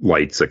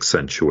lights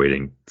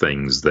accentuating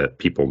things that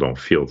people don't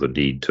feel the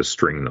need to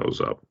string those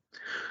up.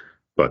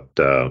 But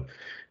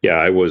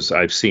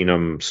I've seen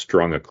them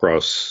strung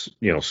across,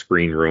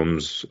 screen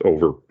rooms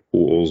over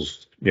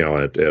pools,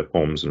 at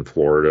homes in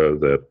Florida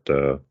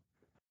that,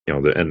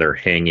 and they're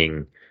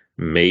hanging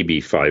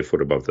maybe 5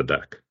 foot above the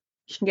deck.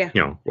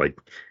 Yeah. Like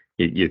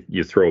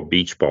you throw a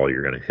beach ball,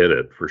 you're going to hit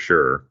it for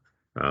sure.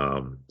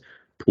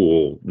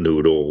 Pool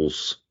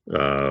noodles,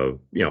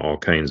 all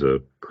kinds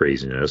of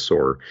craziness.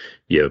 Or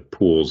you have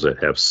pools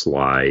that have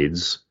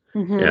slides,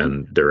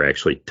 and they're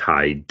actually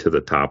tied to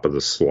the top of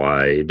the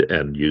slide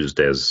and used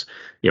as,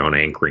 an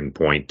anchoring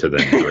point to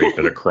then drape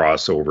it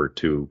across over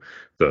to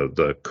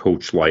the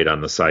coach light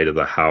on the side of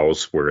the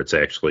house, where it's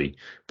actually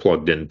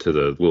plugged into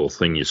the little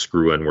thing you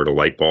screw in where the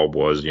light bulb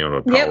was,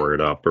 to power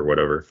it up or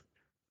whatever.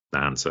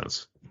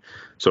 Nonsense.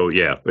 So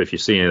if you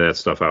see any of that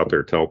stuff out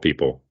there, tell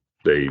people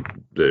they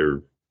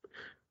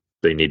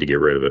need to get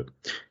rid of it.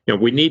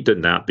 We need to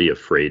not be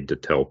afraid to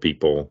tell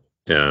people,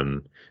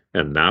 and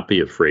not be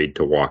afraid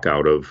to walk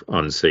out of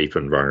unsafe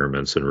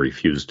environments and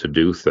refuse to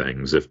do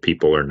things if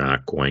people are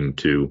not going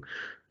to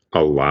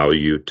allow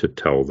you to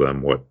tell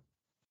them what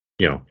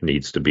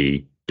needs to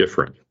be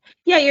different.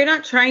 Yeah, you're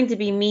not trying to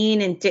be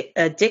mean and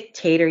a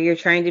dictator. You're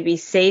trying to be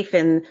safe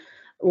and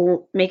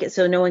make it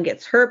so no one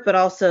gets hurt, but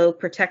also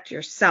protect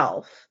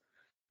yourself.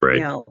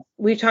 Right.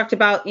 We talked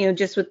about,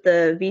 just with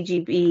the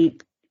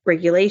VGB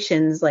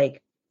regulations,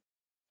 like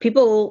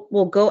people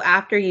will go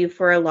after you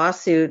for a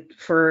lawsuit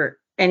for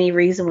any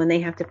reason when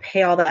they have to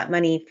pay all that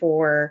money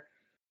for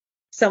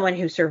someone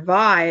who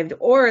survived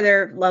or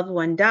their loved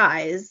one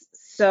dies.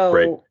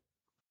 So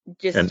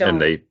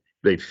and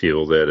they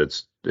feel that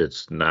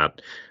it's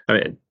not,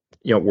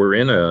 we're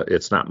in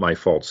it's not my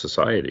fault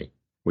society.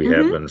 We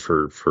have been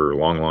for a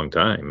long, long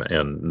time,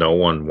 and no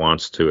one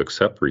wants to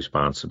accept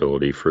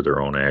responsibility for their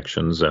own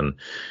actions. And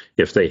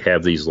if they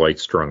have these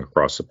lights strung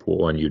across the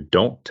pool and you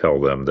don't tell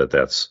them that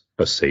that's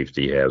a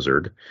safety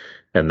hazard,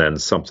 and then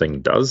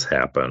something does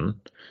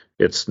happen,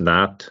 it's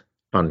not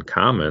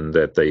uncommon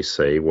that they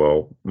say,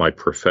 well, my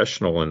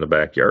professional in the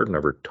backyard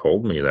never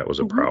told me that was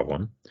a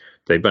problem.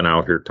 They've been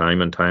out here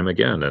time and time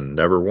again and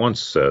never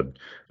once said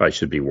I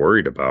should be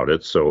worried about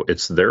it. So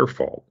it's their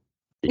fault,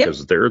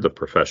 because they're the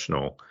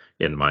professional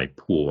in my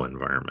pool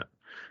environment.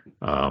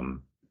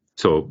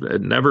 So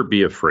never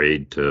be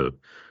afraid to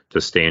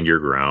stand your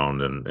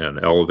ground and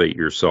elevate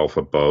yourself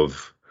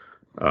above,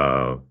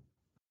 the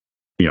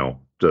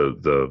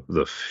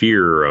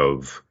fear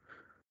of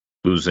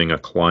losing a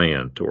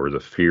client, or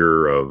the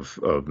fear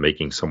of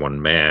making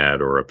someone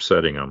mad or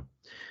upsetting them.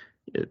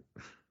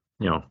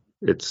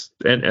 It's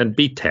and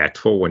be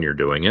tactful when you're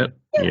doing it.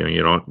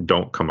 You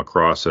don't come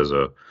across as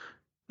a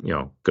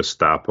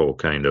Gestapo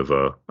kind of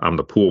I'm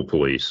the pool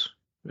police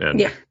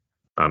and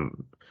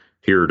I'm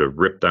here to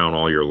rip down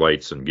all your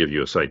lights and give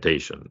you a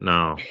citation.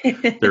 No,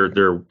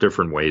 there are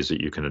different ways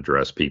that you can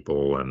address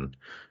people, and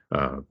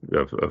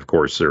of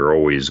course they're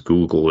always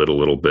Google it a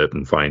little bit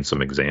and find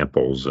some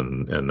examples,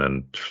 and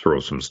then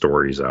throw some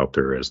stories out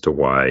there as to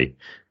why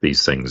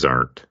these things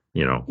aren't.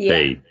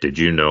 Hey, did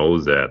you know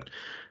that?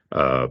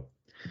 How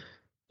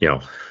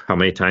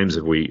many times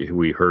have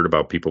we heard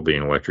about people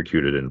being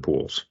electrocuted in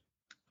pools?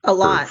 A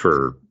lot,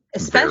 for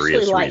especially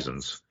various lights.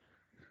 reasons.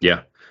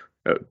 Yeah,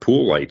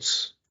 pool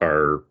lights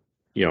are,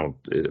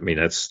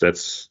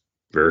 that's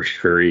very,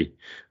 very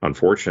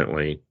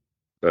unfortunately.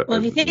 Well,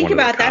 if you think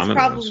about it, that's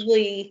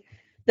probably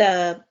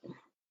the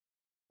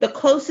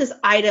closest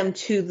item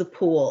to the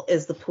pool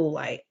is the pool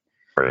light.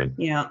 Right.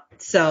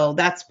 So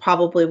that's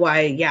probably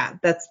why. Yeah,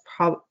 that's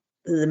probably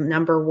the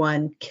number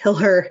one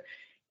killer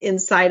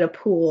inside a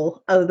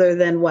pool other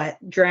than what?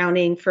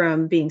 Drowning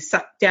from being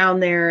sucked down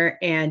there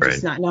and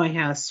just not knowing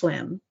how to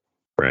swim.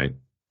 Right.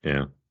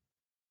 Yeah.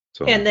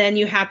 So. And then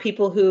you have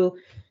people who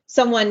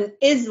someone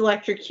is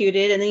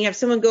electrocuted, and then you have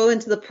someone go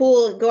into the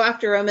pool and go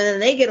after them, and then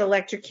they get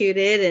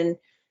electrocuted, and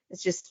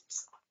it's just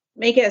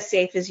make it as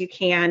safe as you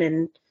can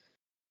and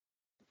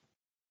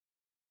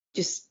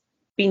just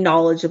be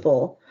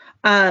knowledgeable.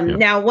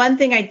 Now, one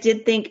thing I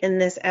did think in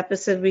this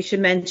episode we should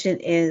mention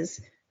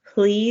is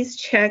please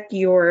check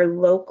your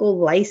local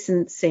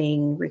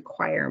licensing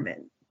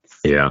requirements.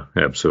 Yeah,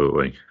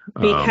 absolutely.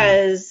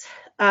 Because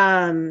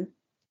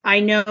I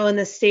know in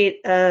the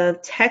state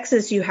of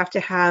Texas, you have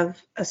to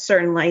have a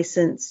certain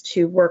license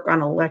to work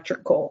on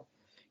electrical.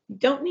 You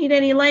don't need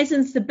any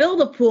license to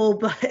build a pool,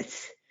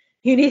 but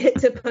you need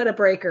it to put a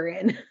breaker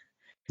in.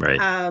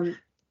 Right.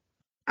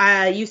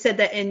 You said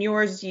that in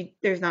yours,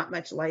 there's not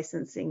much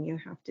licensing you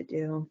have to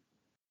do.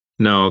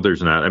 No,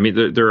 there's not. I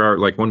mean, there are,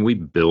 like, when we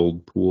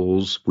build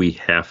pools, we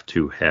have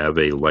to have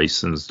a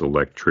licensed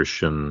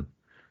electrician.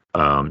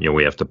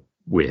 We have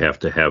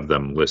to have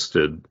them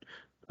listed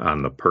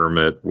on the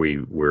permit.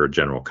 We're a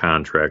general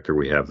contractor.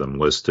 We have them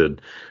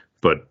listed,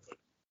 but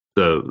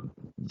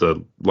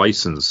the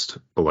licensed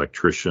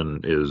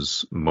electrician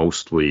is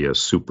mostly a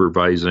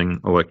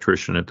supervising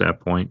electrician at that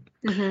point.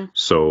 Mm-hmm.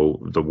 So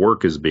the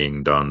work is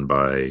being done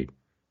by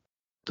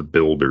the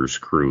builder's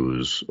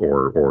crews,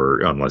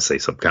 or unless they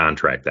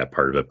subcontract that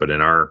part of it. But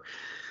in our,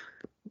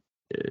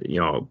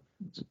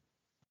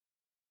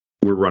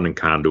 we're running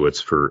conduits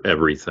for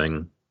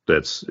everything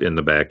that's in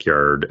the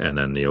backyard, and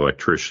then the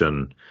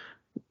electrician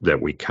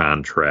that we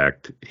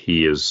contract,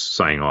 he is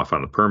signing off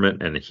on the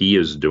permit, and he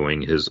is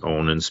doing his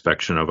own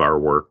inspection of our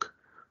work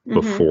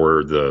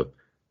before the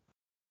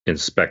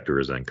inspector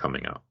is then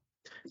coming out.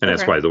 And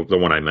that's why the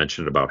one I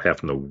mentioned about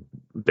having to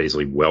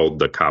basically weld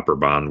the copper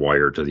bond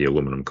wire to the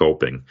aluminum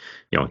coping,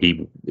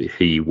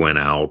 he went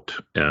out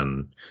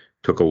and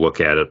took a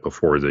look at it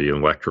before the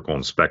electrical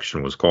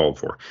inspection was called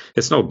for.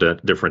 It's no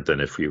different than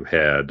if you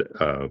had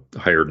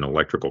hired an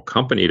electrical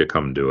company to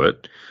come do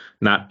it.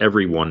 Not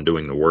everyone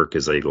doing the work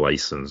is a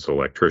licensed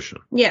electrician.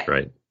 Yeah.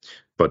 Right.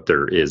 But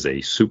there is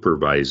a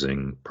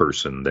supervising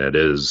person that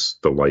is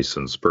the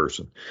licensed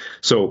person.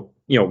 So,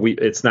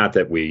 it's not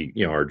that we,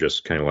 are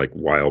just kind of like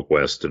Wild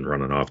West and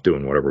running off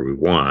doing whatever we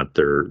want.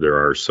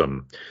 There are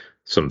some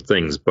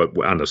things, but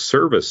on the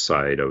service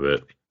side of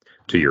it,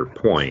 to your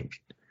point,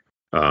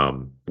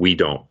 we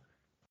don't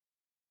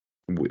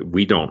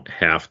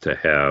have to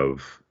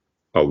have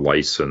a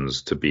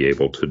license to be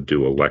able to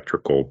do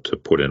electrical, to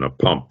put in a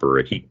pump or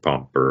a heat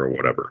pump or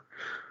whatever.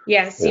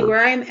 Yeah. See,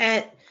 where I'm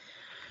at,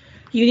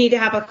 you need to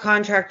have a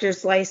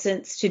contractor's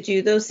license to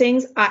do those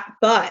things.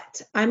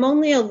 But I'm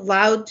only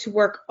allowed to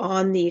work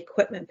on the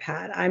equipment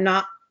pad. I'm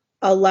not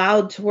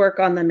allowed to work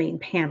on the main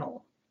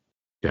panel.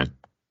 Okay.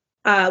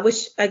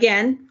 Which,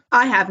 again,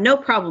 I have no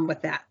problem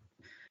with that.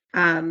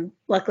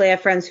 Luckily, I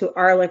have friends who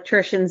are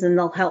electricians, and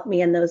they'll help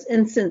me in those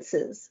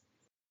instances.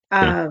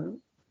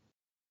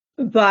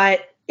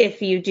 But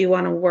if you do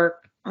want to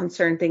work on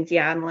certain things,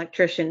 I'm an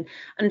electrician.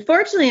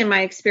 Unfortunately, in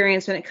my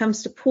experience, when it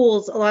comes to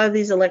pools, a lot of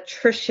these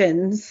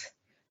electricians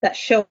that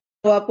show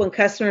up when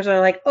customers are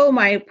like, oh,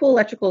 my pool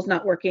electrical is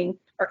not working,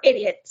 are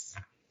idiots.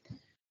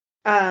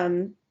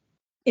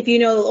 If you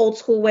know the old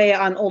school way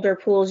on older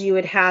pools, you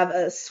would have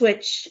a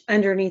switch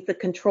underneath the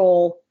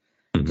control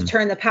to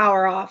turn the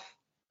power off.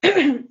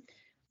 I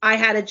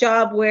had a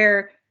job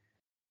where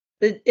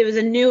it was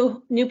a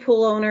new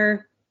pool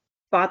owner,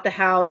 bought the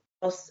house,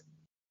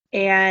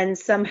 and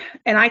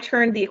I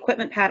turned the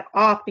equipment pad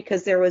off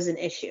because there was an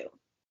issue.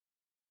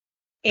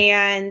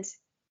 And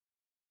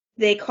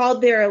they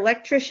called their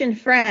electrician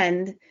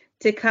friend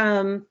to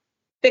come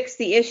fix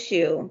the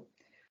issue,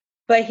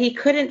 but he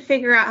couldn't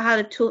figure out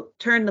how to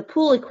turn the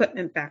pool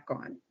equipment back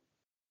on.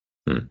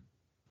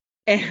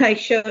 And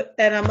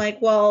I'm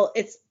like, well,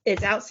 it's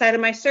outside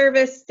of my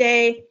service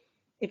day.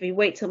 If you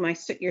wait till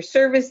your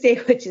service day,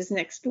 which is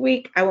next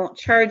week, I won't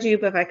charge you.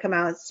 But if I come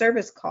out at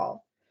service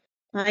call,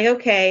 I'm like,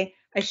 okay.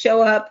 I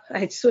show up,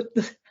 I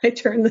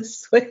turn the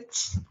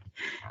switch,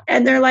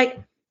 and they're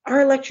like, our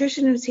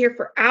electrician was here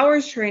for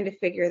hours trying to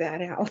figure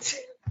that out.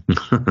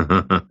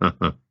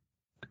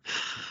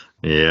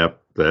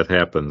 Yep, that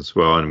happens.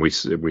 Well, and we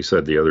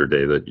said the other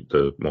day that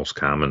the most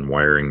common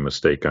wiring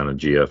mistake on a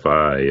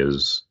GFI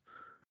is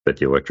that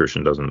the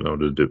electrician doesn't know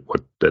to do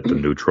that the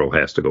neutral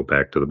has to go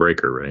back to the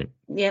breaker, right?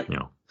 Yep.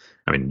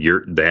 I mean,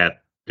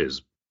 that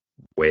is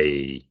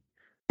way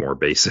more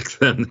basic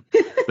than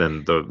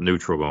the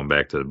neutral going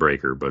back to the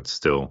breaker, but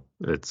still,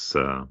 it's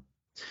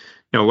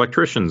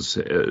electricians,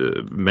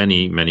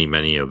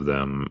 many of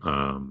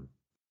them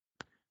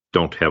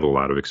don't have a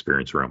lot of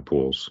experience around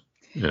pools.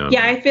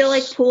 I feel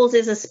like pools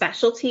is a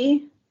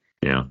specialty.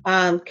 Yeah.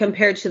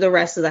 Compared to the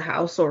rest of the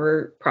house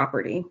or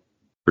property.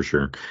 For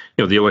sure.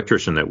 The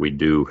electrician that we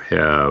do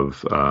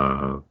have,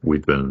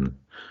 we've been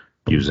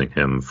using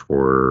him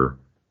for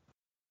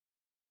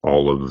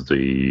all of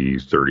the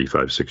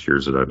 6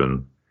 years that I've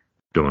been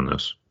doing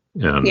this.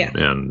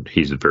 And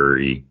he's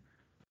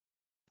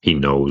he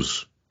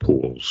knows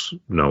pools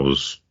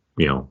knows,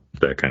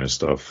 that kind of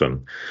stuff.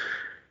 And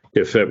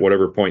if at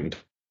whatever point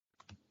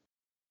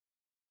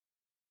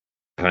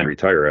in time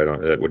retire,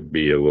 that would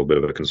be a little bit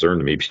of a concern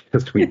to me,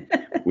 because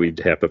we'd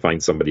have to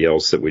find somebody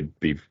else that we'd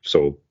be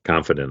so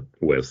confident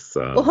with.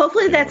 Well,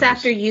 hopefully that's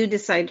after you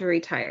decide to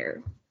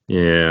retire.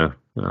 Yeah,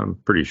 I'm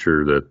pretty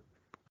sure that,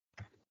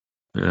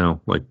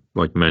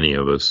 like many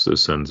of us,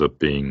 this ends up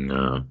being,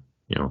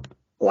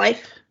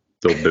 life.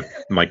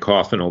 My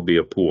coffin will be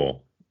a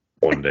pool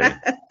one day.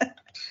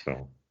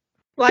 So,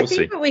 I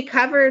think that we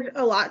covered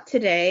a lot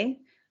today.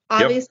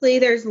 Obviously,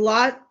 there's a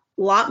lot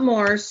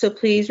more, so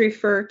please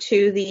refer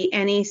to the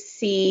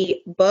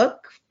NEC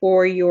book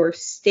for your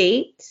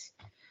state.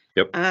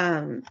 Yep.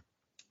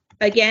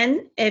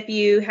 Again, if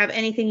you have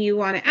anything you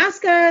want to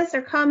ask us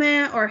or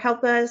comment or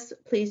help us,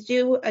 please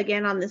do.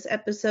 Again, on this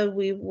episode,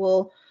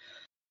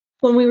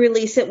 when we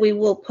release it, we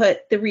will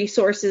put the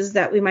resources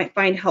that we might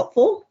find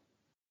helpful.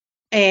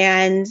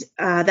 And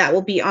that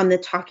will be on the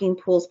Talking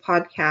Pools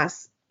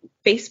Podcast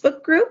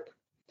Facebook group.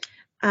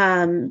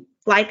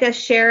 Like us,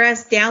 share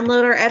us,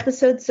 download our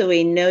episodes so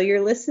we know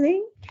you're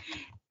listening.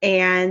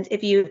 And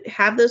if you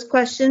have those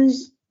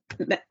questions,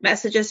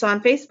 message us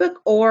on Facebook,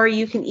 or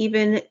you can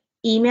even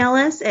email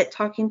us at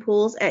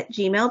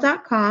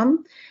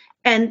talkingpools@gmail.com.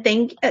 And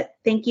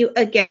thank you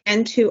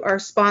again to our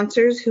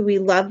sponsors, who we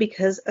love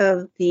because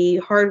of the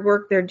hard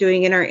work they're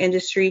doing in our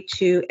industry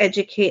to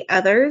educate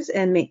others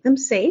and make them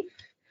safe.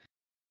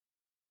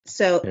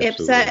 So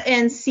Absolutely. IPSA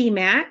and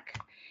CMAC.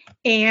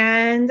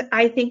 And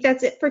I think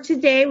that's it for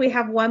today. We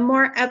have one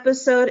more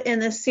episode in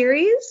the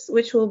series,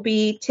 which will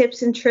be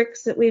tips and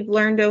tricks that we've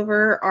learned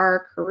over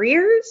our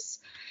careers.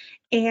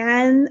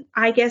 And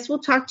I guess we'll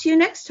talk to you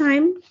next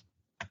time.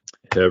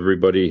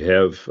 Everybody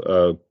have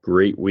a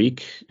great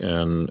week.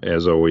 And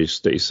as always,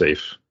 stay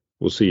safe.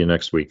 We'll see you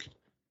next week.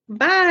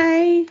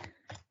 Bye.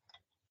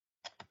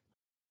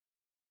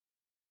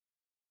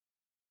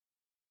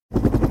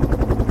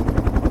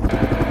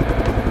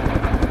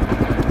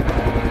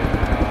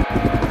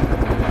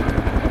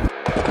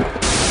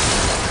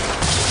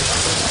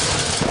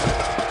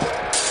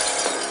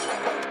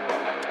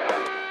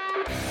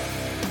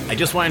 I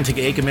just wanted to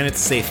take a minute to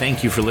say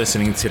thank you for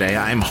listening today.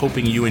 I'm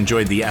hoping you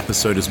enjoyed the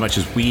episode as much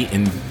as we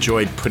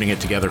enjoyed putting it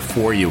together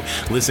for you.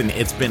 Listen,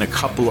 it's been a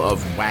couple of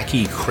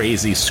wacky,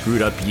 crazy,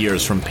 screwed up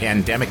years from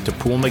pandemic to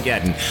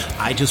Poolmageddon.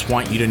 I just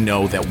want you to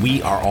know that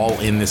we are all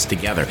in this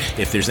together.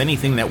 If there's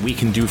anything that we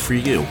can do for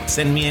you,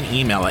 send me an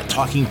email at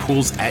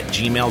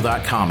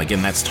talkingpools@gmail.com.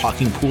 Again, that's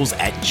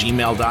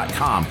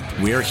talkingpools@gmail.com.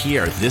 We're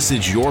here. This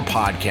is your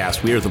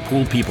podcast. We are the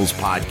Pool People's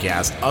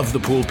Podcast, of the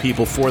Pool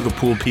People, for the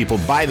Pool People,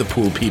 by the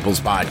Pool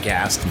People's Podcast.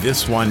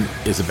 This one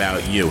is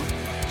about you.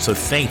 So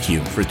thank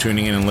you for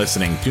tuning in and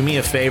listening. Do me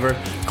a favor,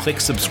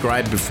 click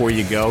subscribe before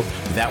you go.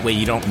 That way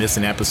you don't miss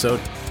an episode.